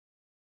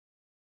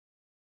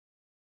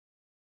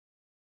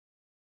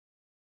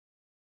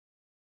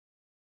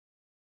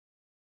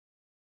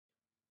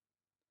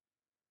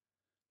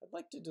I'd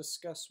like to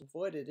discuss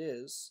what it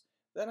is.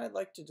 Then I'd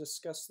like to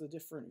discuss the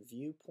different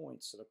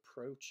viewpoints and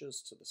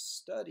approaches to the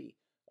study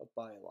of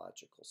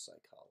biological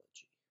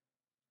psychology.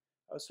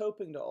 I was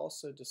hoping to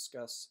also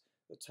discuss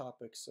the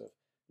topics of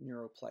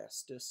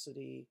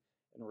neuroplasticity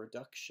and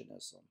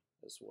reductionism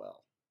as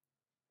well.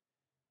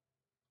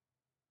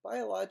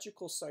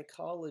 Biological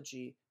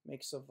psychology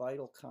makes a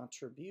vital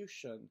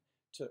contribution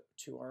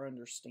to our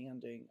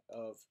understanding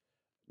of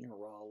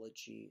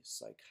neurology,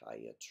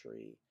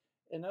 psychiatry,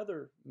 and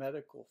other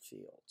medical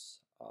fields.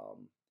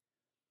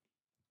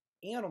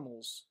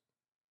 Animals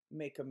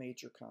make a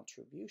major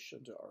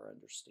contribution to our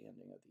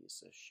understanding of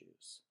these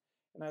issues.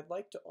 And I'd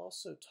like to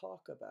also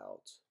talk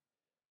about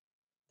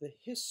the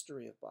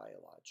history of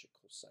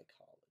biological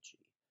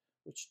psychology,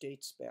 which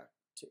dates back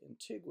to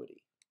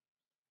antiquity.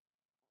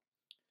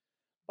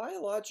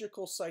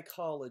 Biological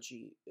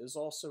psychology is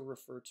also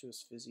referred to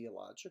as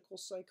physiological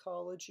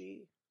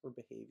psychology or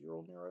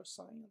behavioral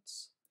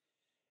neuroscience.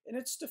 And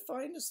it's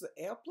defined as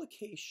the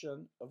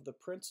application of the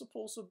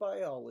principles of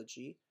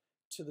biology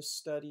to the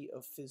study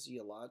of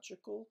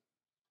physiological,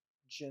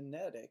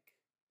 genetic,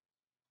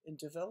 and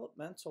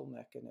developmental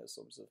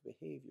mechanisms of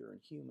behavior in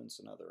humans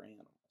and other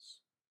animals.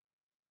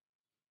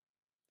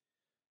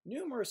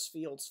 Numerous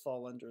fields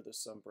fall under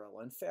this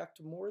umbrella. In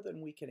fact, more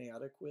than we can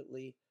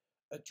adequately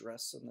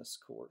address in this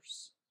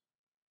course.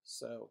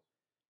 So,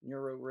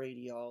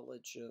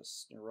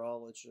 neuroradiologists,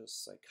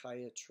 neurologists,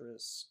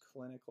 psychiatrists,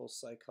 clinical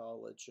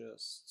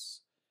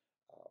psychologists,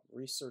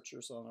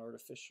 researchers on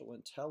artificial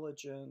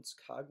intelligence,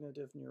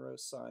 cognitive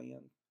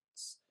neuroscience,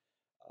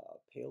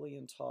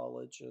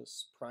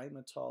 paleontologists,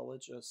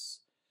 primatologists.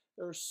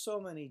 There are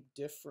so many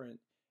different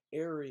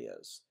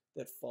areas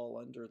that fall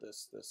under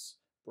this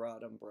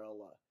broad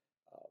umbrella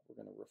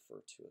we're going to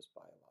refer to as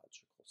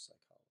biological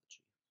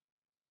psychology.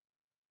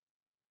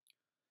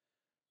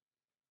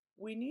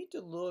 We need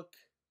to look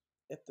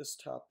at this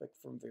topic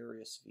from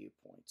various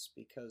viewpoints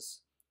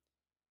because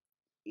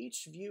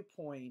each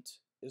viewpoint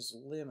is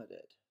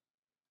limited,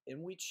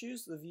 and we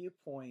choose the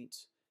viewpoint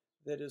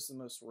that is the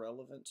most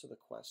relevant to the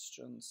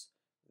questions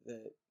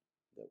that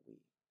we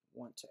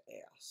want to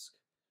ask.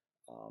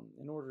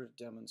 In order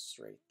to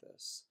demonstrate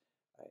this,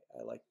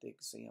 I like the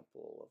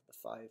example of the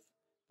 5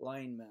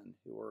 blind men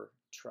who are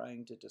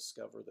trying to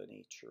discover the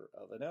nature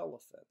of an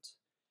elephant.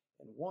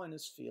 And one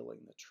is feeling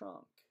the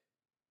trunk,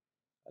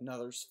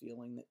 another's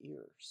feeling the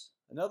ears,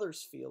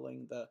 another's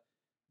feeling the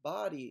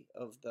body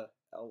of the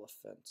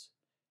elephant.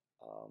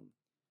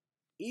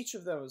 Each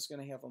of them is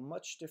going to have a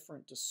much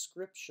different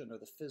description of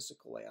the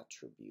physical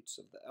attributes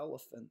of the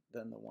elephant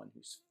than the one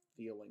who's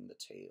feeling the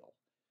tail.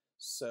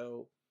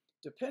 So,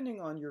 depending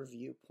on your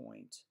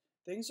viewpoint,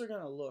 things are going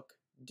to look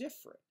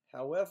different.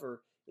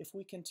 However, if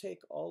we can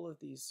take all of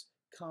these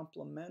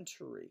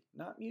complementary,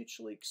 not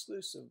mutually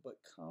exclusive, but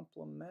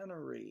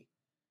complementary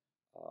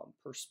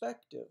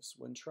perspectives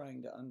when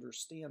trying to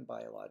understand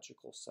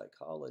biological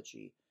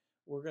psychology,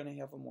 we're going to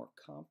have a more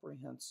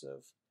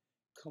comprehensive,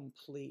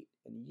 complete,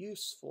 and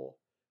useful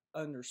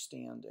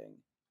understanding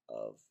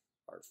of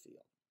our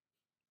field.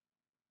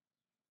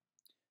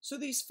 So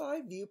these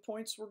 5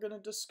 viewpoints we're going to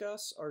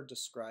discuss are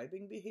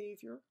describing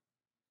behavior,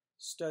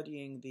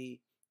 studying the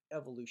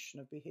evolution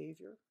of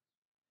behavior,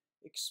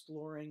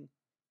 exploring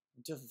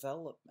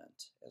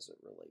development as it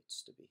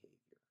relates to behavior.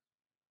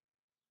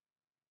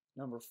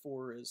 Number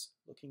 4 is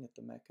looking at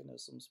the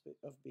mechanisms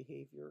of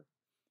behavior.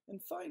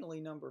 And finally,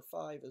 number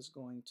 5 is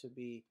going to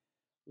be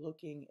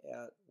looking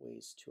at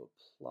ways to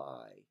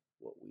apply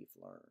what we've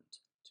learned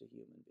to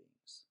human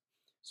beings.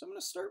 So I'm going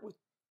to start with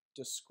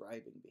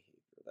describing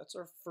behavior. That's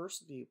our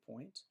first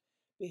viewpoint.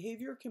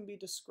 Behavior can be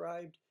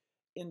described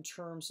in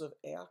terms of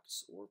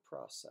acts or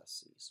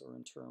processes, or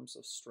in terms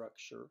of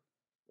structure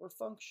or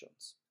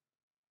functions.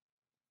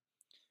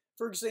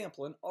 For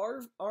example, an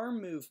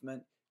arm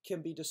movement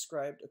can be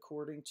described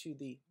according to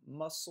the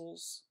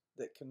muscles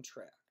that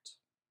contract.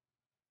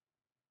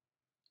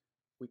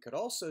 We could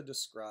also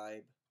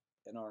describe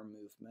an arm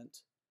movement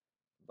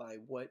by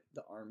what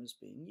the arm is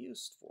being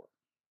used for.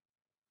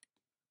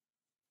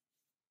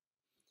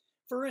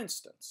 For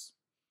instance,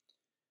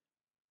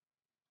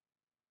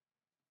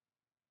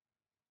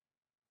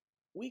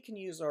 we can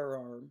use our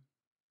arm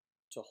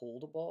to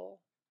hold a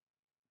ball,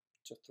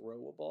 to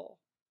throw a ball,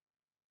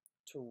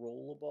 to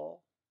roll a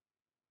ball.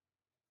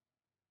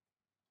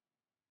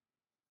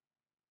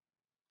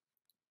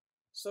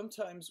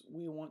 Sometimes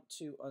we want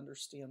to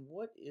understand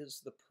what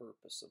is the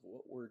purpose of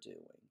what we're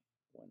doing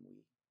when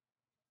we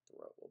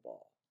throw a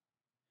ball.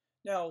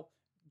 Now,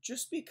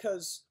 just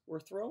because we're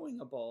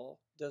throwing a ball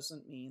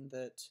doesn't mean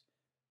that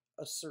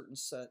a certain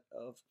set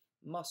of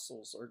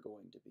muscles are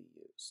going to be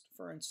used.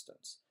 For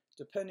instance,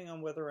 depending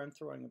on whether I'm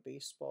throwing a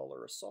baseball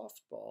or a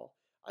softball,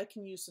 I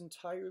can use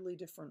entirely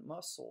different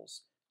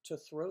muscles to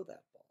throw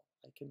that ball.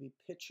 I can be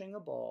pitching a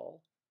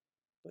ball,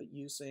 but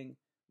using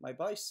my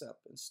bicep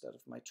instead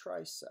of my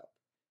tricep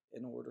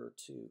in order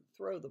to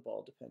throw the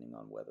ball, depending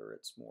on whether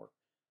it's more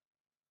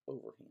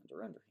overhand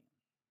or underhand.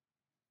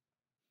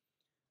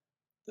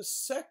 The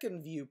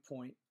second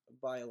viewpoint of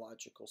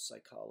biological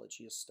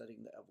psychology is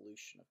studying the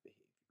evolution of behavior.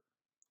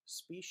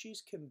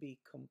 species can be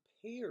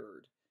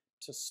compared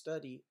to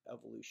study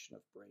evolution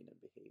of brain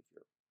and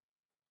behavior.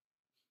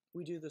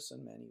 We do this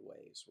in many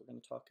ways. We're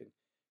going to talk in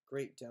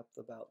great depth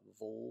about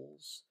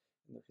voles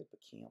and their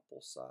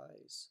hippocampal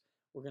size.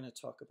 We're going to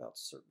talk about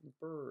certain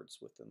birds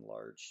with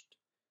enlarged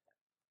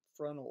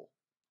frontal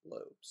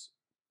lobes.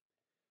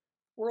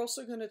 We're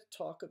also going to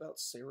talk about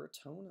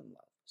serotonin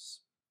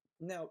levels.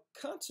 Now,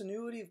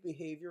 continuity of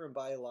behavior in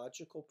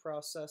biological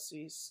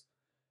processes,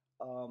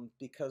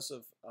 because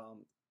of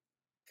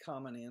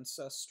common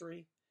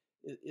ancestry,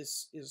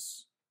 is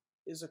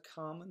a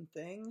common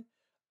thing.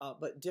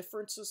 But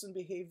differences in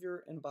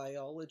behavior and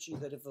biology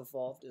that have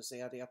evolved as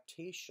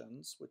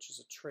adaptations, which is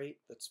a trait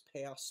that's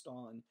passed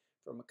on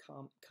from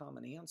a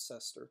common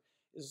ancestor,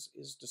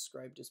 is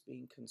described as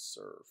being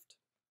conserved.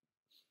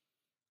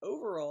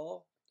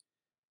 Overall,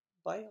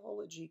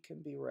 biology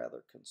can be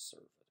rather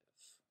conservative.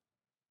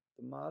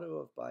 The motto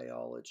of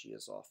biology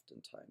is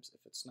oftentimes,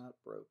 if it's not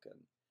broken,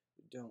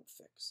 don't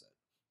fix it.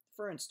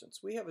 For instance,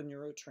 we have a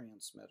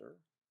neurotransmitter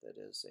that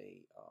is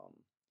a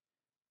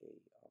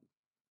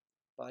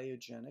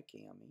biogenic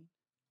amine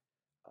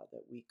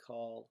that we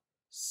call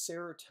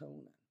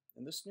serotonin.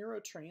 And this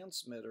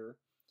neurotransmitter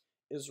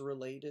is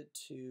related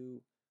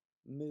to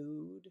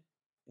mood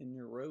and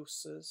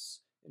neurosis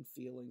and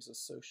feelings of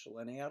social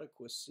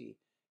inadequacy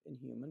in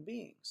human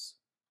beings.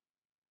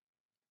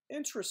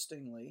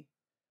 Interestingly,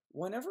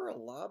 whenever a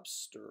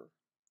lobster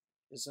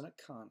is in a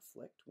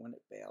conflict, when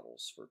it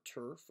battles for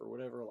turf or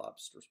whatever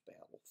lobsters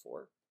battle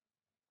for,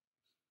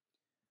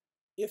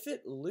 if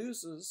it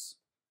loses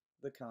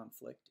the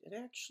conflict, it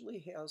actually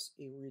has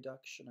a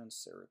reduction in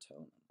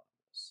serotonin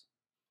levels.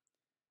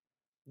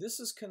 This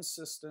is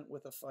consistent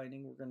with a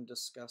finding we're going to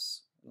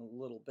discuss in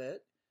a little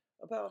bit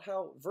about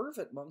how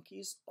vervet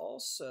monkeys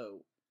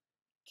also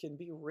can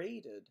be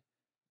rated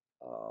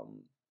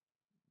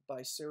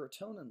by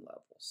serotonin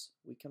levels.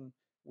 We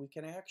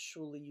can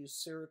actually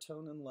use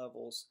serotonin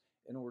levels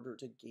in order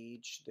to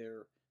gauge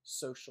their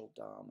social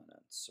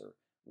dominance or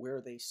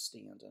where they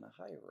stand in a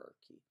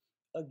hierarchy.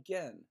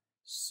 Again,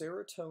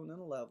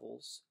 serotonin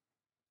levels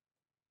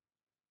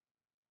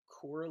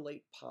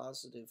correlate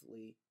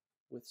positively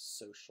with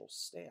social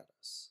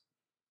status.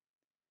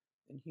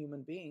 In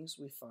human beings,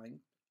 we find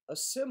a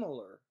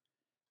similar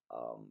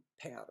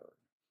pattern.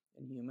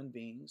 In human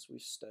beings,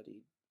 we've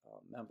studied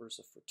members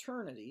of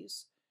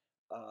fraternities.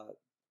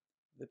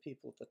 The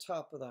people at the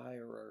top of the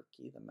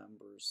hierarchy, the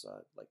members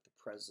like the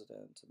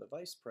president and the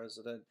vice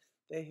president,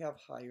 they have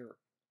higher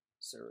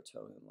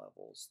serotonin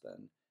levels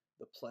than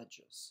the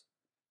pledges.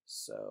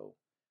 So,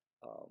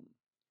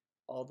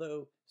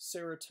 although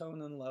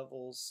serotonin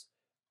levels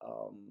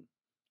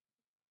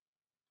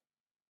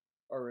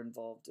are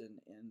involved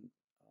in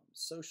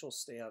social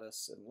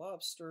status in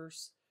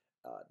lobsters,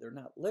 they're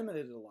not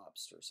limited to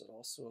lobsters. It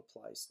also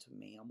applies to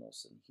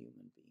mammals and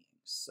human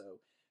beings. So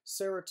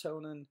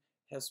serotonin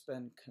has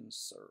been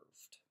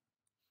conserved.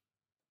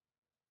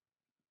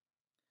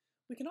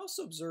 We can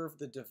also observe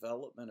the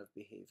development of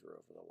behavior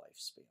over the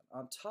lifespan.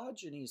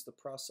 Ontogeny is the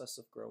process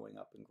of growing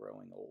up and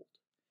growing old.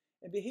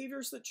 And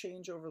behaviors that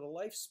change over the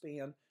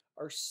lifespan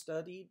are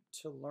studied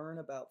to learn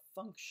about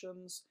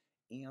functions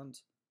and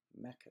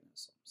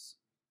mechanisms.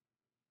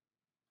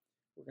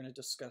 We're going to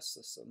discuss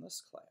this in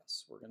this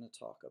class. We're going to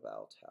talk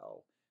about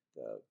how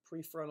the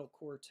prefrontal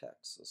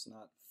cortex is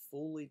not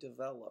fully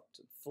developed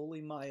and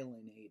fully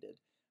myelinated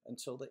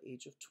until the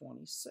age of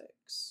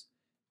 26.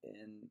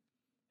 And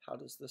how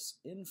does this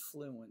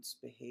influence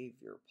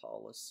behavior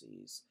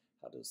policies?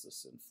 How does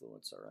this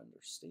influence our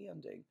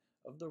understanding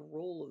of the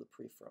role of the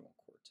prefrontal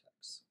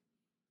cortex?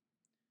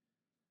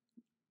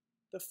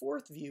 The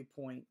fourth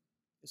viewpoint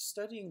is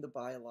studying the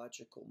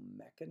biological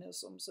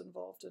mechanisms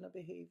involved in a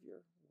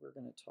behavior. We're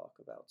going to talk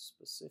about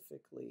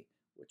specifically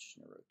which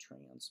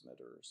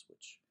neurotransmitters,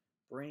 which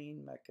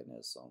brain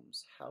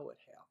mechanisms, how it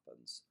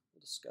happens.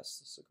 We'll discuss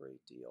this a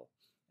great deal.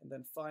 And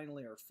then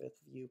finally, our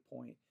fifth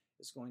viewpoint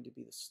is going to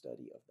be the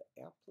study of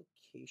the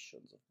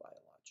applications of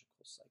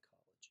biological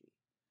psychology.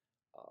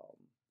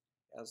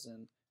 As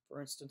in,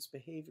 for instance,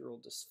 behavioral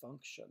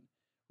dysfunction.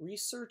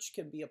 Research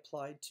can be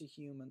applied to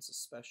humans,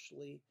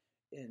 especially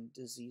in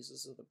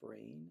diseases of the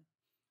brain.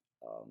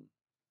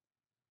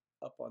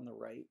 Up on the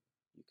right,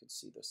 you can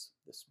see this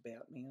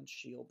Batman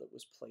shield that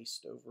was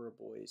placed over a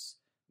boy's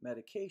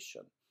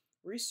medication.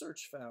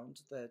 Research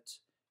found that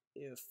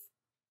if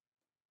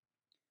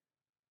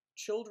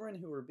children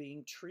who are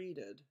being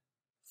treated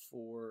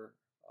for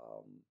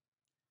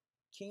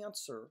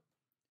cancer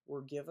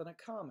were given a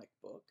comic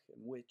book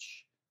in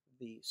which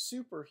the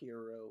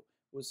superhero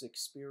was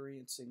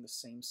experiencing the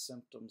same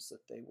symptoms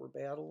that they were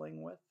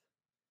battling with,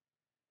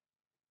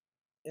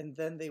 and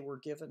then they were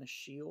given a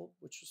shield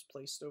which was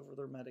placed over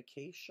their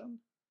medication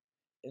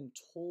and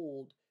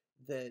told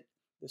that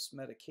this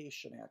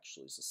medication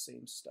actually is the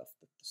same stuff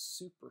that the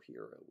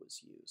superhero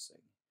was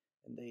using,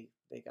 and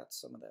they got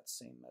some of that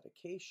same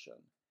medication,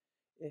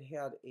 it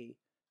had a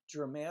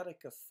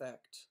dramatic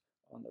effect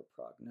on their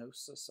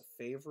prognosis,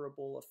 a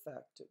favorable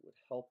effect. It would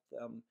help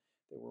them.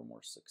 They were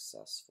more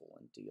successful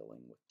in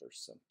dealing with their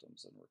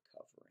symptoms and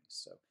recovering.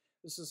 So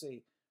This is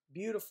a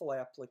beautiful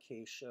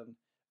application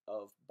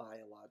of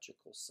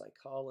biological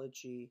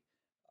psychology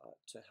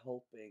to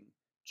helping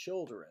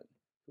children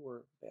who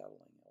are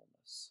battling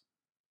illness.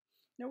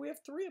 Now, we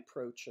have three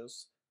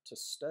approaches to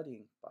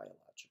studying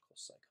biological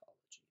psychology.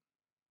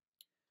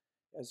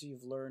 As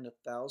you've learned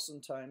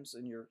 1,000 times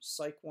in your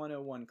Psych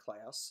 101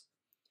 class,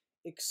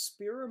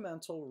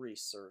 experimental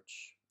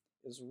research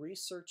is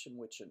research in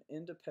which an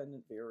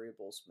independent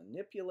variable is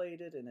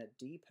manipulated and a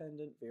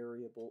dependent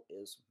variable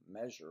is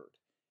measured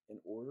in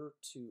order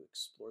to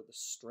explore the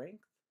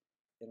strength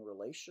and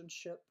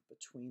relationship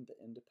between the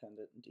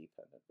independent and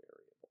dependent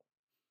variable.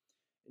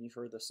 And you've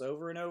heard this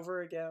over and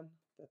over again,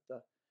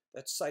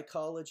 that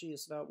psychology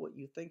is not what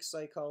you think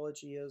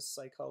psychology is.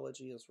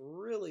 Psychology is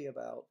really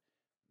about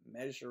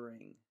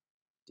measuring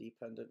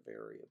dependent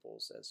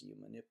variables as you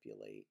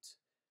manipulate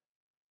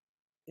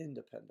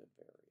independent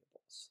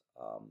variables.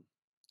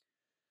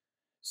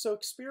 So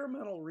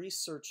experimental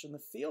research in the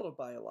field of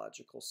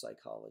biological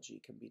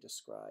psychology can be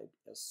described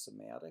as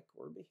somatic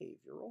or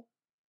behavioral.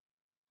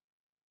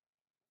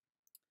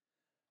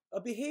 A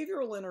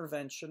behavioral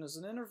intervention is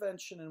an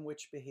intervention in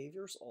which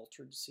behavior is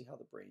altered to see how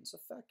the brain's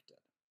affected.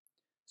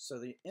 So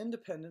the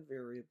independent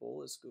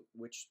variable,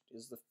 which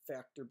is the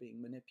factor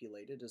being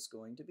manipulated, is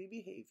going to be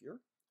behavior.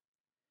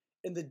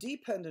 And the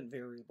dependent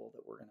variable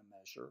that we're going to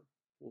measure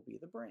will be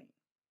the brain.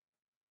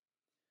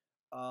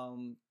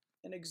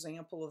 An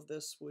example of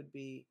this would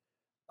be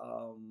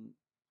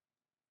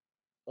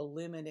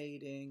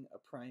eliminating a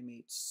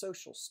primate's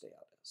social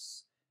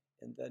status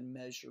and then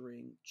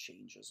measuring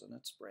changes in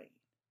its brain.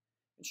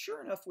 And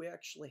sure enough, we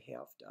actually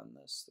have done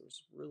this.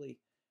 There's a really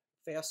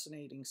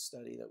fascinating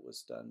study that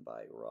was done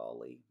by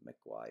Raleigh,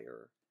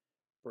 McGuire,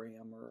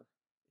 Brammer,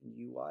 and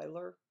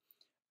Euweiler.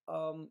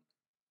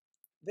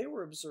 They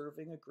were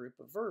observing a group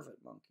of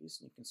vervet monkeys,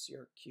 and you can see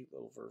our cute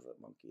little vervet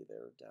monkey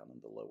there down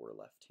in the lower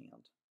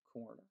left-hand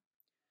corner.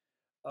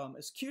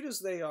 As cute as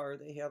they are,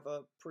 they have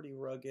a pretty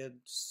rugged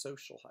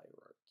social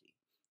hierarchy.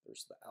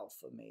 There's the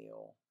alpha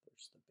male,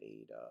 there's the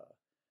beta,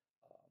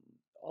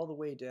 all the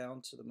way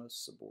down to the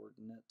most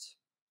subordinate.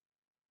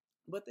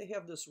 But they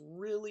have this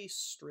really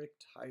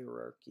strict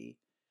hierarchy,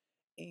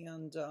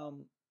 and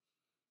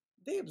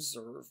they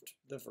observed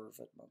the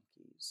vervet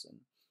monkeys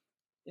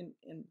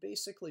and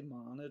basically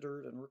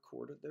monitored and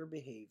recorded their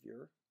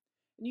behavior.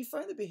 And you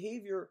find the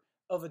behavior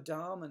of a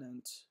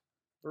dominant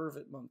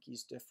vervet monkey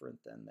is different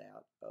than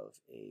that of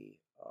a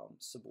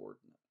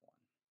subordinate one.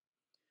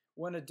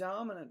 When a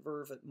dominant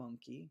vervet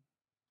monkey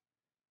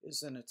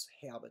is in its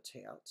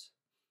habitat,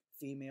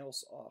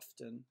 females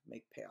often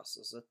make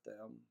passes at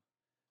them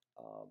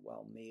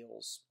while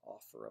males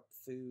offer up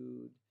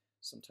food.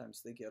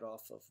 Sometimes they get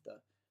off of the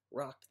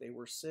rock they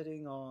were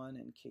sitting on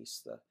in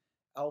case the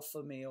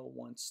alpha male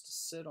wants to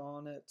sit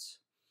on it.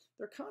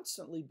 They're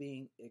constantly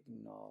being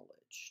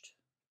acknowledged.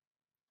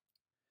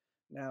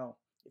 Now,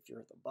 if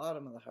you're at the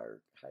bottom of the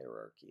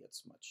hierarchy,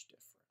 it's much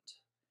different.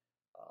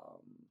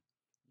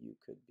 You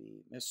could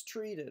be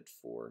mistreated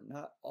for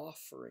not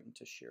offering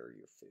to share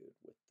your food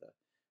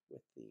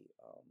with the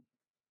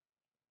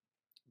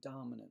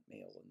dominant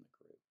male in the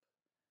group.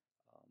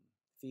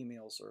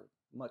 Females are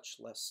much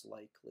less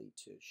likely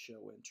to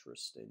show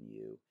interest in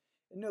you,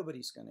 and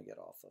nobody's going to get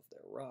off of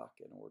their rock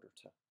in order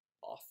to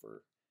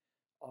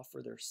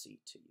offer their seat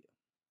to you.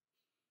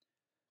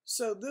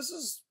 So this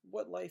is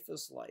what life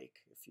is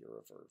like if you're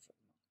a vervet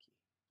monkey.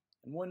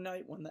 And one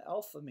night when the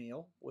alpha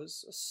male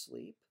was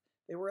asleep,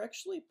 they were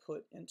actually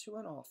put into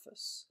an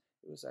office.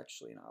 It was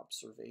actually an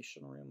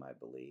observation room, I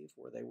believe,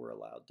 where they were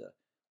allowed to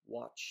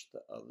watch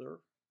the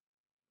other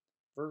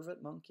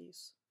vervet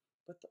monkeys.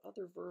 But the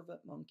other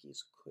vervet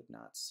monkeys could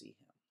not see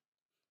him.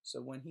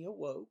 So when he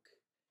awoke,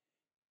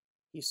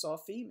 he saw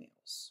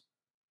females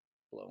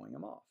blowing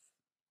him off.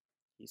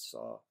 He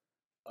saw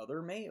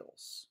other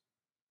males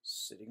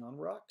sitting on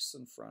rocks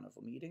in front of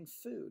him, eating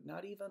food,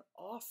 not even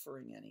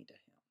offering any to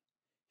him.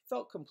 He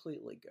felt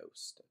completely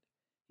ghosted.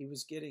 He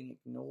was getting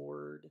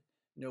ignored.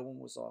 No one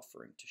was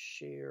offering to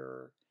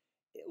share.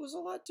 It was a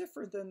lot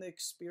different than the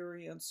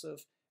experience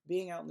of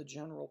being out in the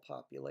general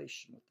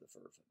population with the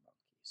vervet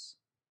monkeys.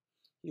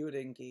 He would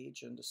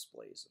engage in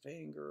displays of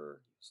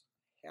anger. He was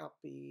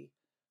unhappy.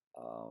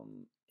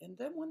 And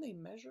then when they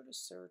measured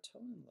his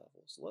serotonin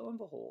levels, lo and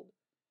behold,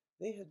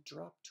 they had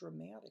dropped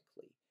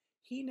dramatically.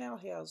 He now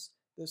has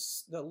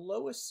the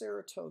lowest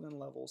serotonin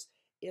levels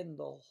in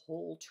the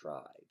whole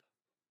tribe.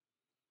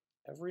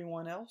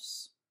 Everyone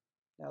else,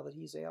 now that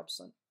he's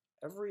absent,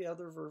 every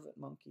other vervet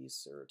monkey's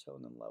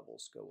serotonin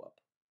levels go up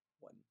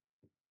one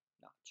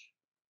notch.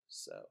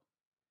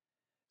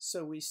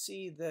 So we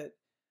see that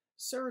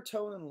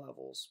serotonin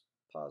levels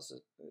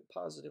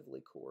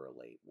positively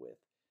correlate with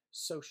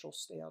social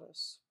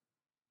status.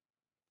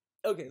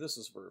 Okay, this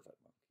is vervet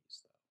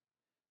monkeys,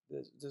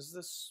 though. Does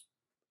this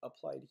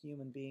apply to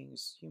human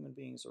beings? Human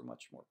beings are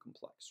much more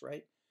complex,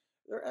 right?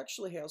 There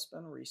actually has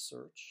been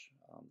research.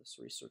 This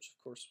research,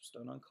 of course, was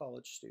done on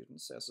college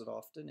students, as it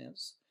often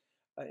is.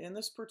 In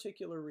this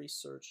particular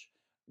research,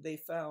 they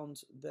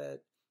found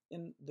that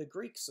in the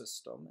Greek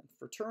system and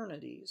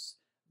fraternities,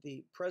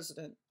 the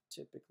president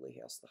typically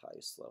has the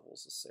highest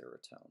levels of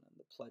serotonin.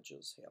 The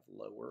pledges have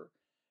lower,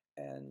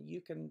 and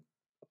you can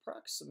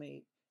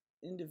approximate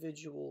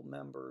individual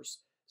members'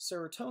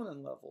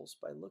 serotonin levels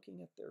by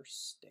looking at their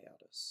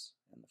status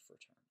in the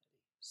fraternity.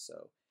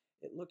 So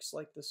it looks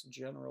like this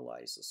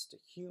generalizes to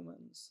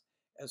humans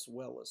as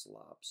well as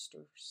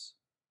lobsters.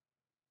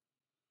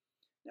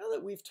 Now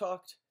that we've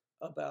talked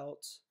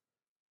about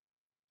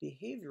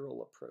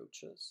behavioral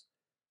approaches,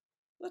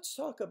 let's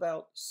talk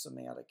about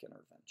somatic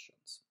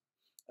interventions.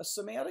 A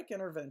somatic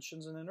intervention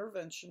is an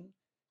intervention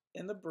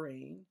in the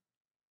brain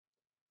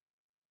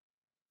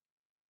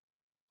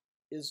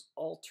is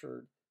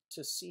altered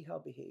to see how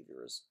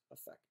behavior is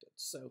affected.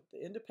 So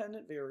the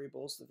independent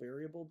variables, the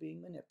variable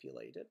being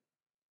manipulated,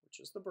 which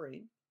is the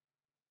brain.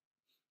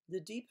 The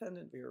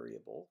dependent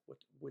variable,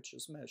 which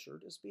is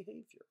measured, is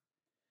behavior.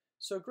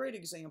 So a great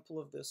example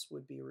of this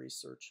would be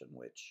research in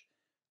which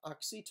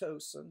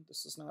oxytocin,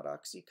 this is not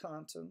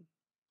OxyContin,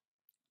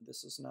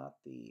 this is not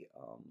the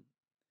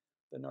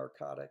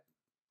narcotic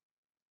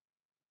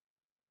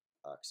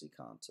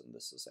OxyContin,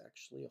 this is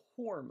actually a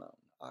hormone,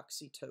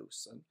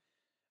 oxytocin.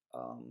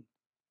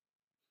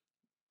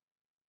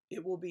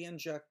 It will be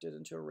injected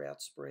into a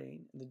rat's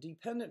brain, and the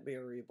dependent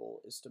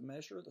variable is to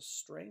measure the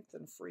strength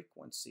and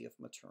frequency of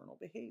maternal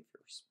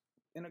behaviors.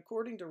 And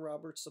according to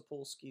Robert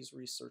Sapolsky's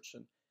research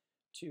in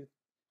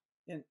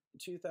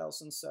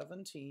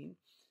 2017,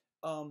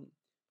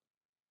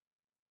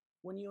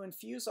 when you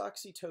infuse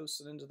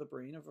oxytocin into the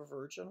brain of a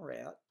virgin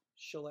rat,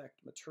 she'll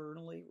act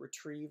maternally,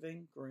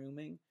 retrieving,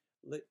 grooming,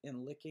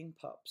 and licking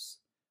pups,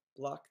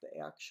 block the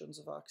actions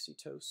of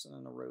oxytocin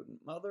in a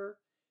rodent mother,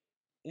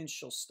 and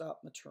she'll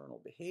stop maternal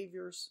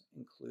behaviors,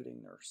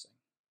 including nursing.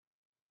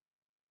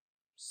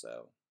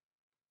 So,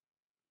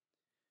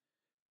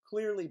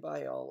 clearly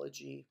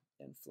biology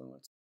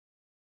influences.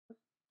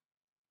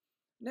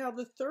 Now,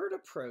 the third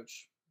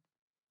approach,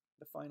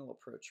 the final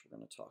approach we're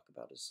going to talk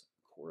about, is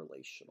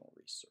correlational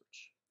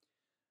research.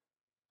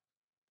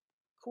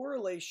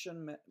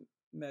 Correlation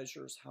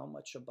measures how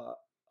much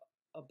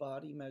a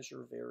body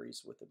measure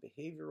varies with a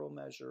behavioral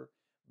measure,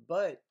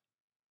 but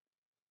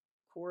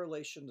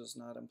correlation does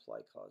not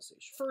imply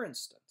causation. For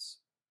instance,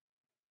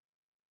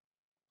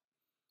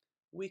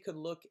 we could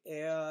look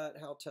at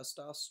how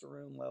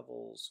testosterone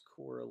levels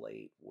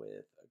correlate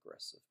with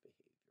aggressive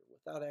behavior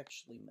without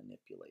actually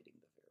manipulating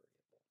the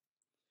variable.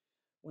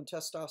 When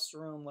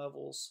testosterone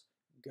levels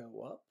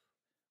go up,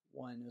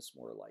 one is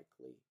more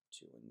likely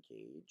to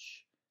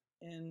engage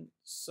in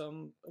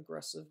some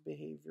aggressive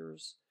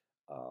behaviors.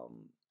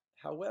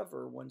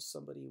 However, when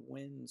somebody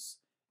wins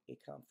a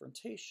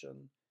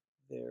confrontation,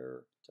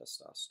 their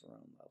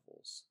testosterone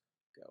levels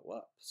go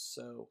up.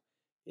 So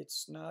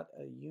it's not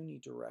a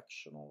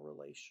unidirectional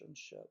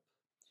relationship.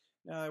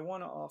 Now, I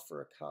want to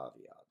offer a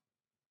caveat.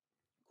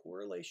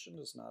 Correlation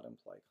does not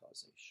imply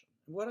causation.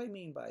 And what I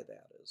mean by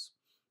that is,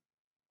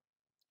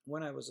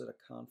 when I was at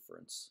a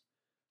conference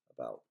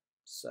about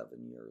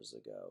 7 years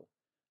ago,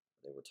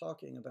 they were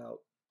talking about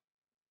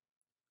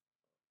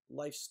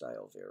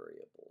lifestyle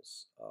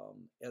variables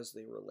as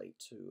they relate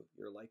to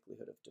your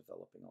likelihood of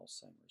developing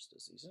Alzheimer's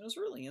disease. And it was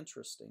really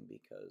interesting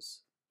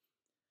because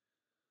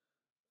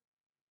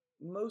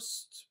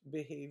most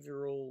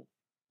behavioral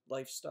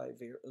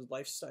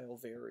lifestyle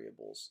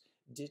variables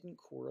didn't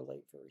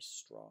correlate very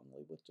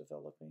strongly with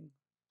developing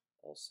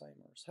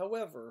Alzheimer's.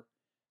 However,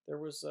 there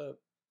was a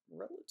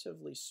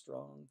relatively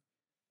strong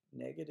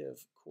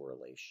negative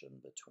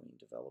correlation between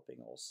developing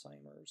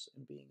Alzheimer's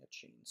and being a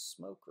chain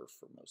smoker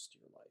for most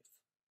of your life.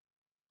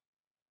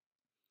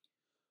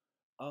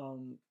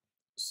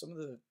 Some of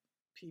the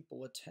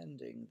people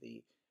attending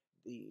the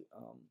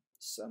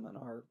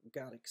seminar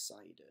got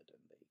excited,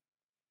 and they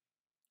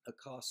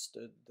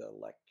accosted the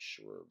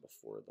lecturer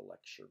before the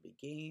lecture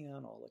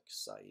began, all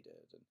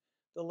excited. And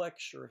the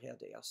lecturer had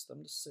to ask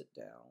them to sit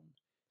down,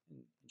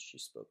 and she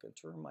spoke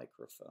into her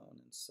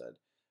microphone and said,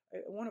 I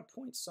want to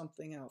point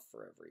something out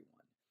for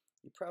everyone.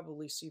 You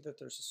probably see that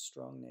there's a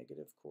strong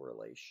negative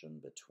correlation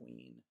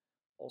between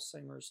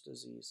Alzheimer's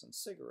disease and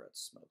cigarette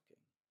smoking.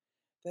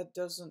 That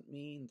doesn't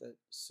mean that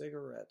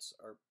cigarettes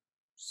are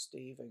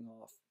staving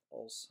off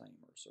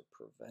Alzheimer's or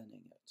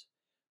preventing it.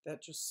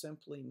 That just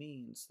simply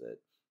means that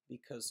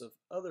because of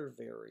other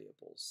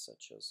variables,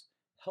 such as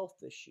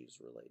health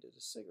issues related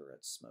to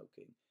cigarette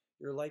smoking,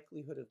 your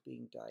likelihood of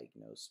being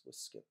diagnosed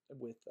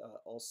with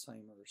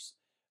Alzheimer's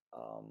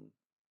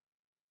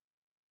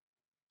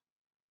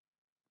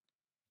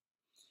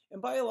In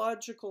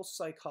biological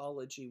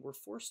psychology, we're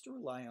forced to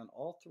rely on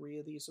all three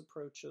of these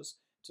approaches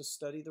to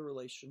study the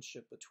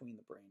relationship between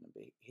the brain and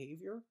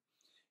behavior.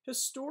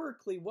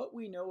 Historically, what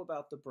we know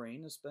about the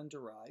brain has been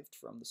derived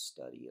from the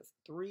study of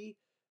three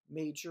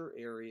major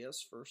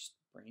areas. First,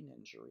 brain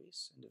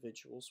injuries.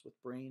 Individuals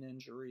with brain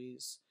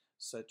injuries,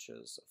 such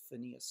as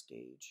Phineas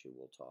Gage, who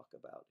we'll talk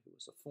about, who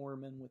was a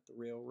foreman with the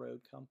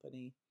railroad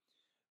company.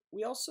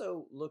 We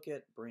also look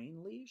at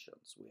brain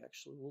lesions. We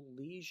actually will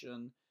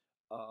lesion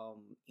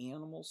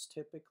animals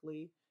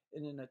typically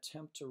in an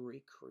attempt to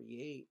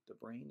recreate the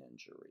brain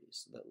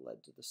injuries that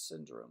led to the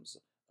syndromes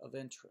of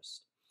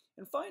interest.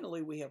 And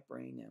finally, we have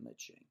brain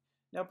imaging.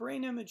 Now,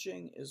 brain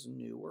imaging is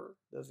newer.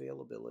 The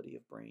availability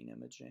of brain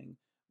imaging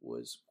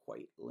was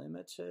quite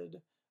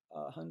limited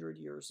 100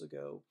 years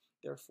ago.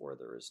 Therefore,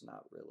 there is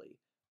not really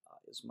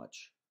as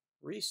much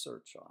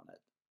research on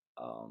it.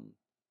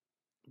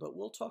 But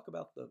we'll talk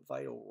about the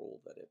vital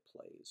role that it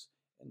plays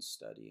in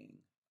studying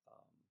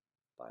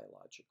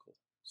biological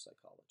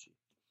psychology.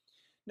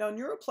 Now,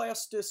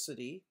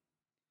 neuroplasticity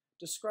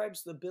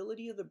describes the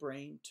ability of the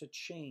brain to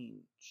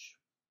change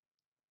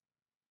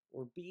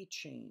or be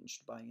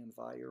changed by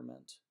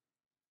environment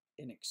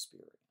and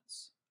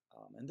experience.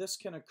 And this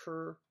can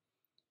occur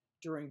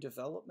during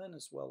development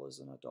as well as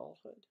in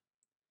adulthood.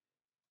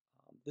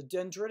 The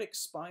dendritic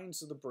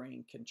spines of the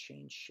brain can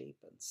change shape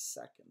in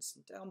seconds.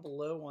 And down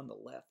below on the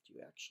left,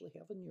 you actually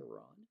have a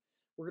neuron.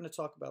 We're going to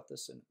talk about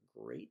this in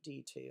great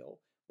detail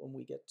when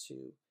we get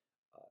to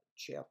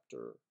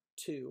chapter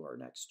 2, our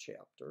next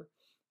chapter.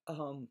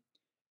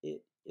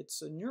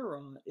 It's a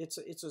neuron. It's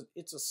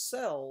a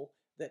cell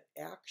that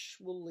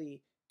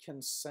actually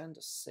can send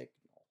a signal.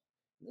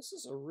 And this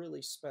is a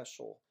really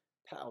special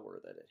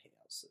power that it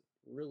has. It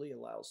really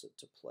allows it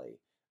to play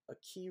a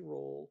key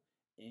role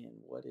in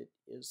what it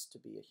is to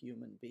be a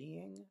human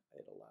being.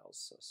 It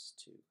allows us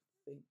to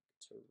think,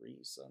 to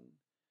reason,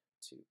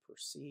 to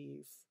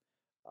perceive.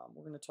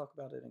 We're going to talk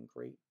about it in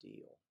great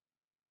deal.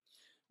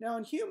 Now,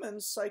 in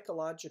humans,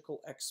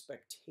 psychological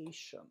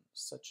expectations,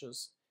 such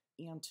as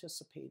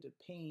anticipated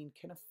pain,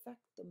 can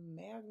affect the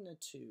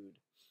magnitude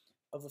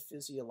of a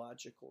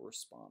physiological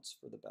response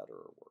for the better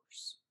or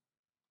worse.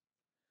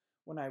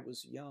 When I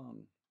was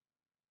young,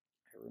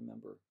 I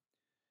remember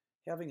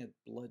having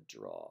a blood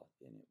draw,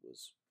 and it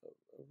was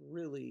a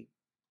really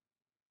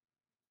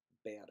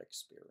bad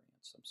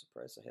experience. I'm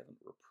surprised I haven't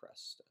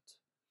repressed it.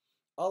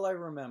 All I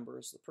remember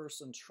is the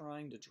person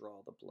trying to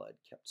draw the blood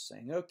kept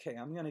saying, "Okay,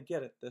 I'm going to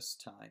get it this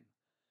time."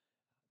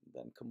 And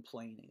then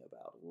complaining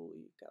about, "Oh,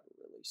 you've got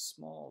really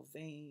small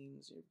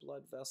veins, your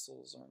blood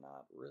vessels are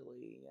not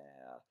really,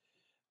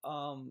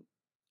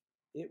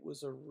 It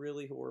was a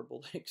really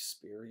horrible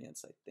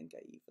experience. I think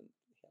I even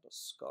had a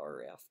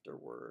scar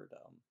afterward.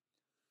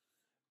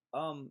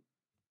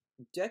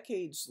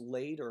 Decades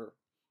later,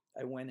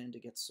 I went in to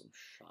get some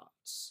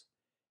shots,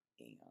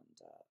 and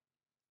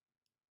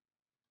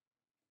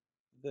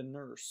the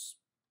nurse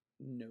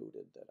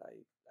noted that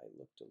I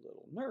looked a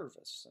little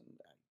nervous,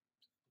 and I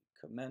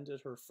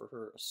commended her for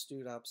her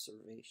astute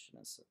observation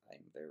and said,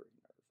 "I'm very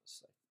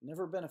nervous. I've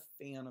never been a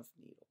fan of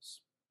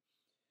needles."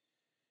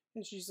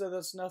 And she said,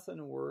 "That's nothing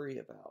to worry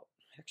about.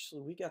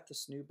 Actually, we got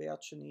this new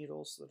batch of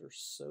needles that are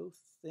so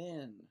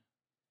thin,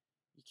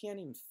 you can't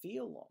even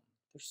feel them.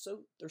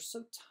 They're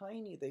so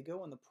tiny, they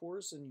go in the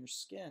pores in your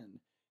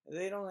skin.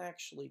 They don't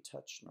actually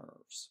touch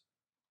nerves."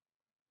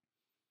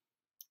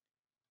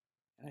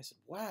 And I said,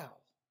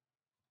 "Wow,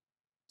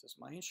 does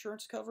my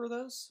insurance cover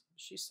those?"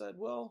 She said,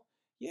 "Well,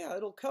 yeah,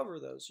 it'll cover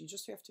those. You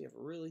just have to have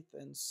really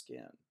thin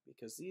skin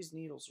because these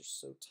needles are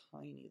so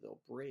tiny,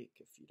 they'll break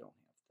if you don't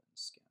have thin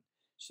skin."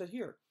 She said,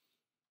 "Here,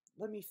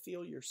 let me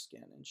feel your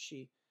skin." And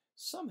she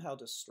somehow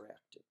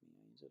distracted me.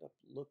 I ended up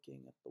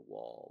looking at the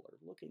wall or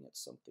looking at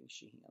something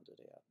she handed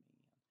at me.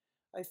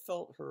 I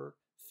felt her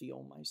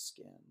feel my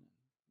skin, and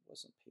it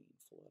wasn't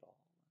painful at all.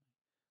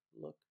 I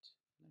looked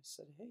and I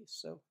said, "Hey,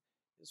 so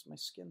is my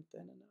skin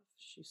thin enough?"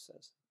 She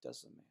says,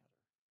 "Doesn't matter.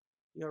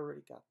 You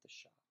already got the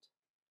shot."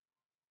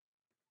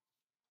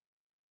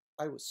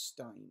 I was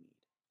stymied.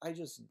 I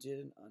just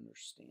didn't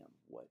understand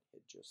what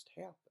had just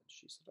happened.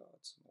 She said, "Oh,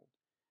 it's an old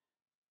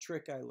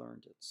trick I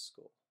learned at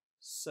school."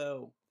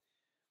 So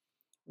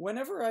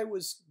whenever I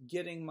was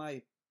getting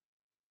my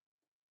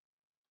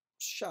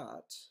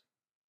shot,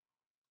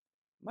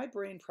 my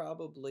brain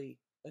probably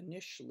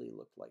initially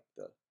looked like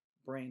the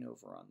brain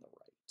over on the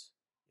right.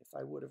 If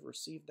I would have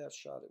received that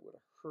shot, it would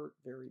have hurt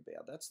very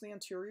bad. That's the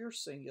anterior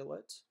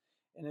cingulate.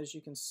 And as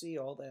you can see,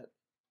 all that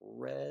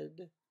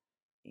red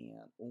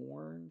and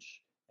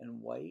orange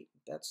and white,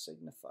 that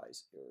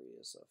signifies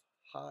areas of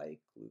high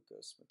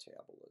glucose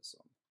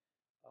metabolism.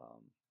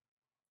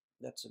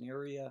 That's an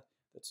area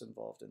that's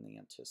involved in the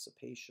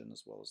anticipation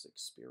as well as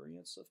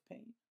experience of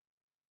pain.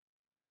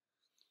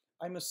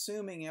 I'm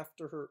assuming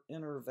after her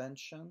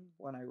intervention,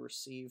 when I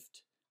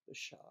received the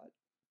shot,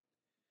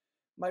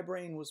 my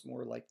brain was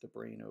more like the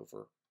brain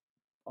over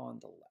on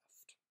the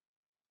left.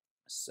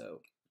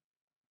 So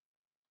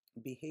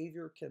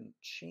behavior can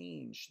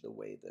change the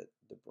way that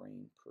the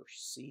brain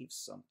perceives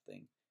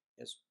something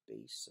as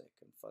basic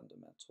and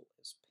fundamental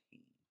as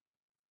pain.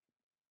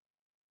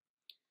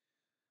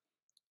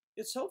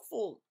 It's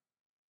helpful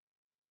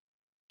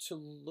to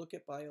look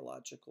at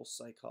biological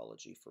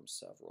psychology from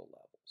several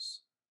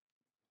levels.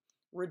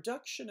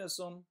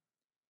 Reductionism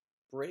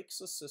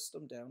breaks a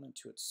system down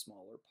into its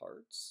smaller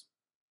parts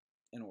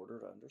in order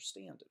to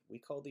understand it. We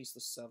call these the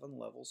 7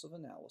 levels of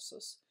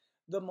analysis.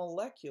 The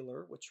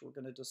molecular, which we're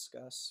going to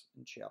discuss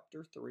in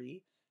chapter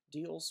 3,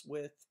 deals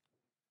with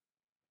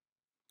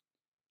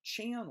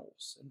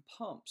channels and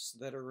pumps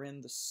that are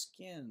in the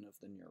skin of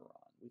the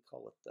neuron. We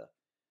call it the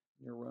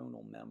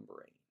neuronal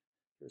membrane.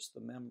 Here's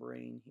the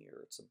membrane here.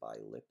 It's a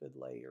bilipid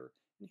layer.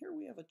 And here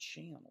we have a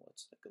channel.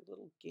 It's like a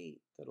little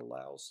gate that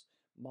allows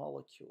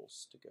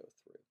molecules to go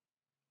through.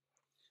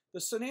 The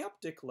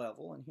synaptic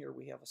level, and here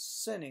we have a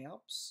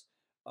synapse.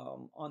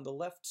 On the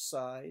left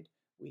side,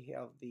 we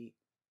have the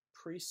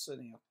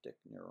presynaptic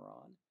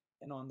neuron,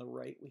 and on the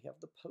right, we have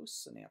the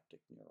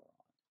postsynaptic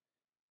neuron.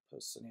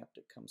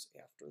 Postsynaptic comes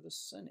after the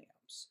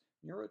synapse.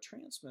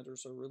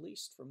 Neurotransmitters are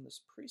released from this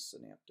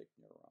presynaptic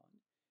neuron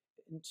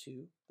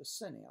into the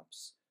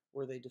synapse,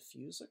 where they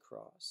diffuse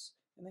across,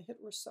 and they hit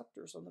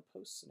receptors on the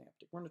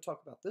postsynaptic. We're going to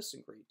talk about this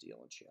in great deal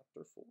in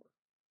Chapter 4.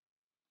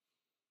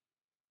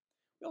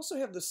 We also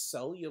have the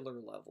cellular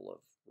level of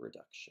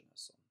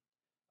reductionism.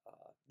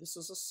 This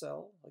is a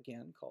cell,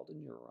 again, called a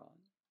neuron.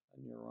 A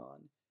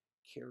neuron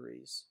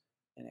carries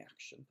an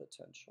action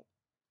potential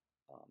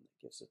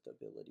that gives it the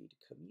ability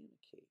to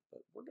communicate.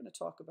 But we're going to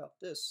talk about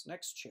this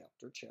next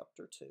chapter,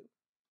 Chapter 2.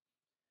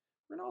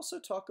 We're going to also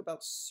talk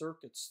about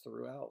circuits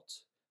throughout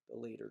the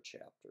later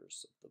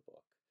chapters of the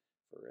book.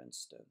 For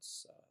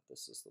instance,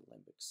 this is the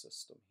limbic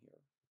system here.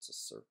 It's a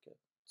circuit.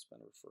 It's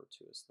been referred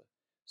to as the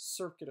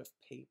circuit of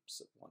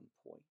Papes at one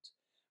point.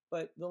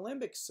 But the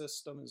limbic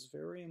system is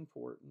very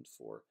important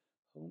for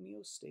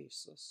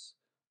homeostasis,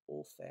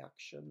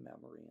 olfaction,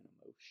 memory, and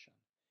emotion.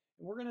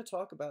 And we're going to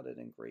talk about it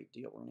in great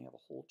deal. We're going to have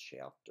a whole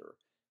chapter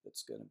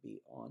that's going to be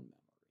on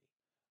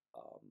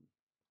memory.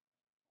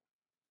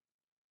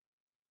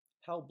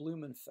 Hal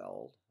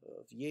Blumenfeld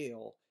of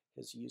Yale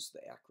has used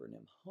the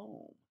acronym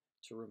HOME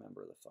to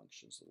remember the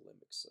functions of the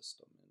limbic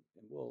system.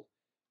 And we'll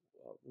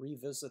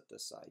revisit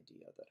this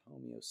idea that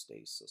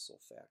homeostasis,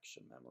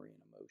 olfaction, memory,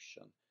 and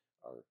emotion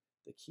are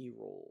the key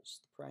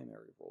roles, the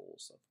primary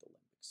roles of the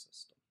limbic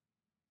system.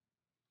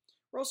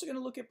 We're also going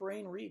to look at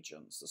brain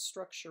regions. The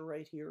structure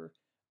right here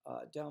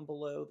down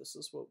below, this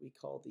is what we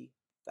call the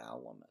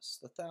thalamus.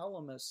 The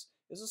thalamus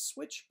is a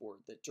switchboard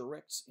that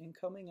directs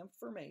incoming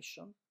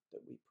information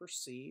that we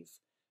perceive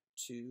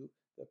to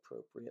the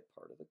appropriate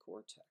part of the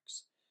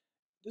cortex.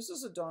 This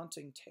is a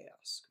daunting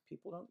task.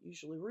 People don't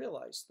usually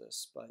realize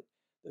this, but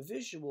the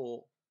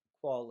visual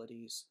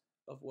qualities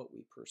of what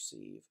we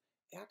perceive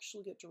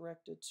actually get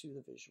directed to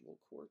the visual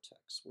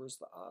cortex, whereas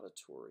the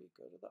auditory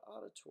go to the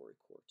auditory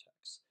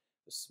cortex.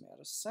 The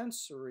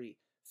somatosensory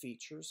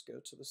features go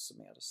to the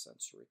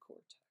somatosensory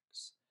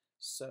cortex.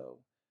 So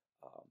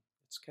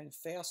it's kind of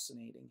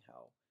fascinating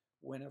how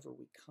whenever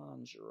we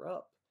conjure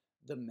up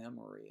the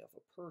memory of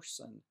a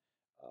person,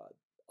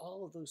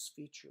 all of those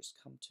features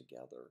come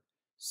together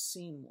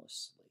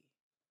seamlessly.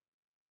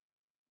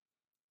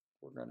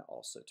 We're going to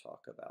also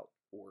talk about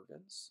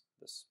organs.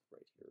 This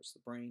right here is the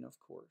brain, of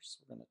course.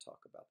 We're going to talk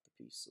about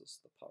the pieces,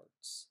 the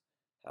parts,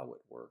 how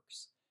it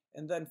works.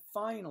 And then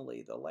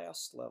finally, the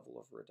last level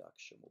of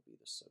reduction will be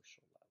the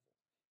social level.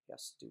 It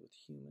has to do with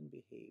human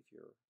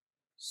behavior,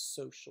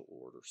 social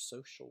order,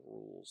 social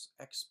rules,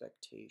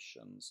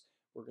 expectations.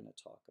 We're going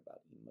to talk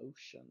about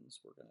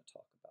emotions. We're going to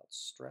talk about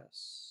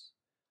stress.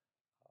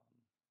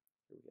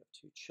 Here we have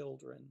two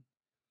children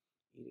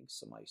eating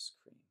some ice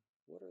cream.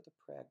 What are the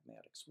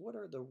pragmatics? What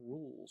are the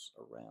rules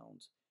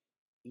around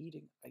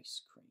eating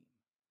ice cream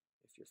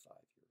if you're 5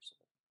 years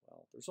old?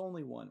 Well, there's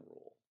only one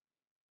rule.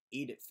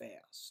 Eat it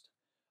fast.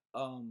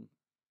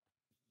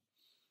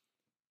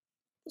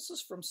 This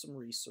is from some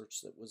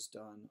research that was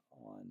done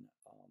on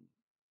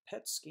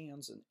PET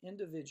scans in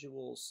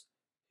individuals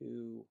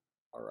who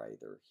are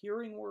either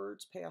hearing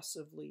words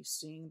passively,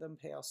 seeing them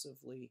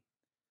passively,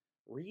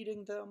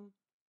 reading them,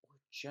 or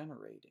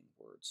generating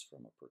words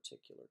from a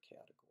particular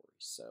category.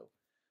 So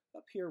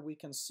up here we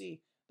can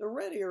see the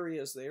red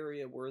area is the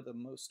area where the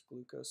most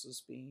glucose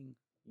is being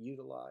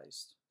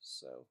utilized.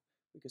 So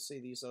we could say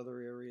these other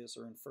areas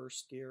are in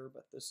first gear,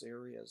 but this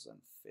area is in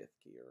fifth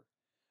gear.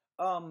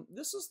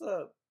 This is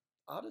the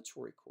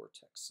auditory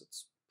cortex.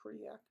 It's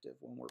pretty active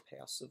when we're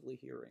passively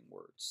hearing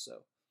words.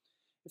 So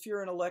if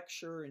you're in a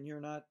lecture and you're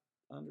not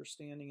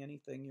understanding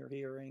anything you're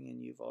hearing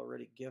and you've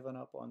already given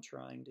up on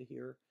trying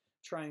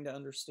to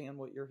understand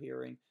what you're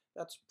hearing,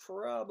 that's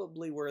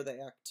probably where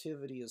the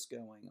activity is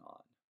going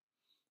on.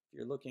 If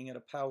you're looking at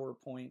a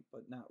PowerPoint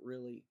but not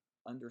really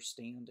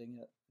understanding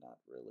it, not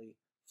really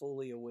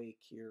fully awake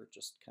here,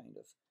 just kind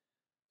of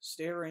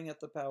staring at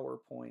the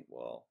PowerPoint,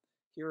 well,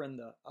 here in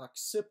the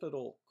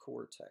occipital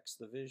cortex,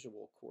 the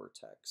visual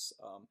cortex,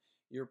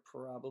 you're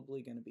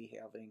probably going to be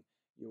having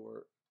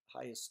your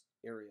highest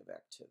area of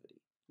activity.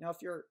 Now,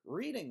 if you're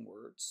reading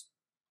words,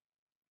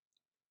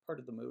 part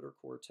of the motor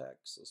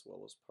cortex as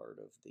well as part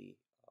of the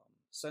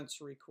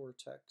sensory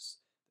cortex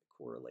that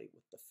correlate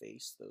with the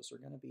face, those are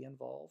going to be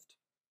involved.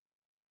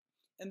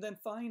 And then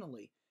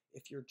finally,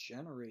 if you're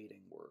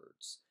generating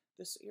words,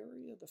 this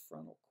area of the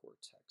frontal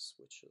cortex,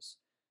 which is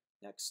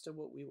next to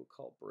what we would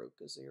call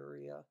Broca's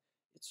area,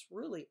 it's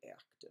really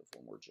active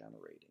when we're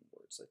generating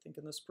words. I think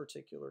in this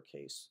particular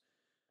case,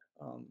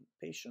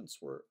 patients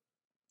were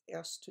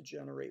asked to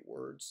generate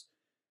words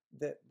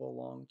that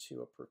belong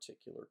to a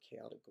particular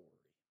category.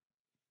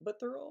 But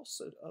there are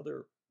also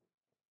other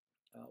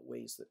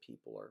ways that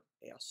people are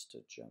asked to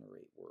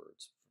generate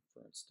words.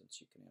 For instance,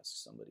 you can ask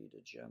somebody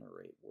to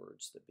generate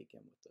words that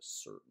begin with a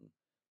certain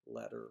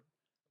letter.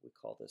 We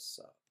call this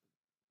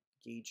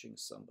gauging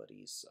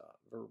somebody's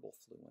verbal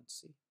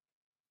fluency.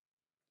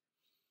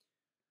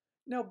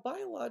 Now,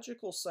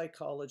 biological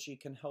psychology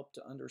can help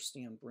to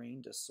understand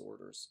brain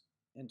disorders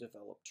and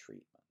develop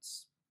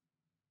treatments.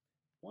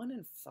 1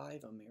 in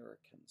 5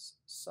 Americans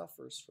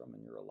suffers from a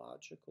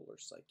neurological or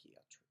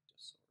psychiatric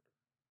disorder.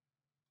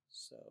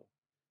 So,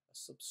 a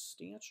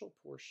substantial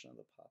portion of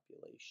the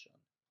population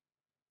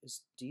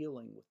is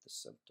dealing with the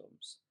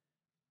symptoms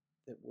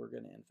that we're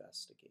going to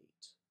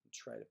investigate and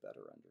try to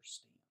better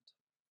understand.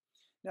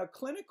 Now,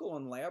 clinical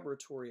and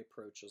laboratory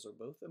approaches are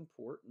both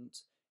important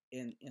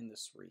in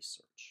this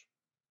research.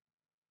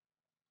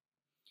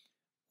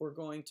 We're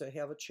going to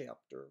have a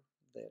chapter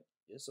that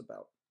is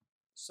about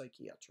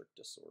psychiatric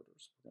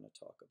disorders. We're going to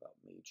talk about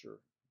major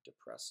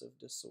depressive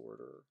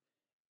disorder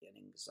and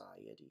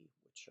anxiety,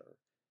 which are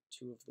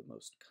 2 of the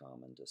most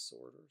common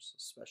disorders,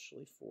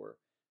 especially for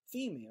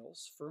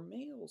females. For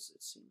males,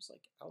 it seems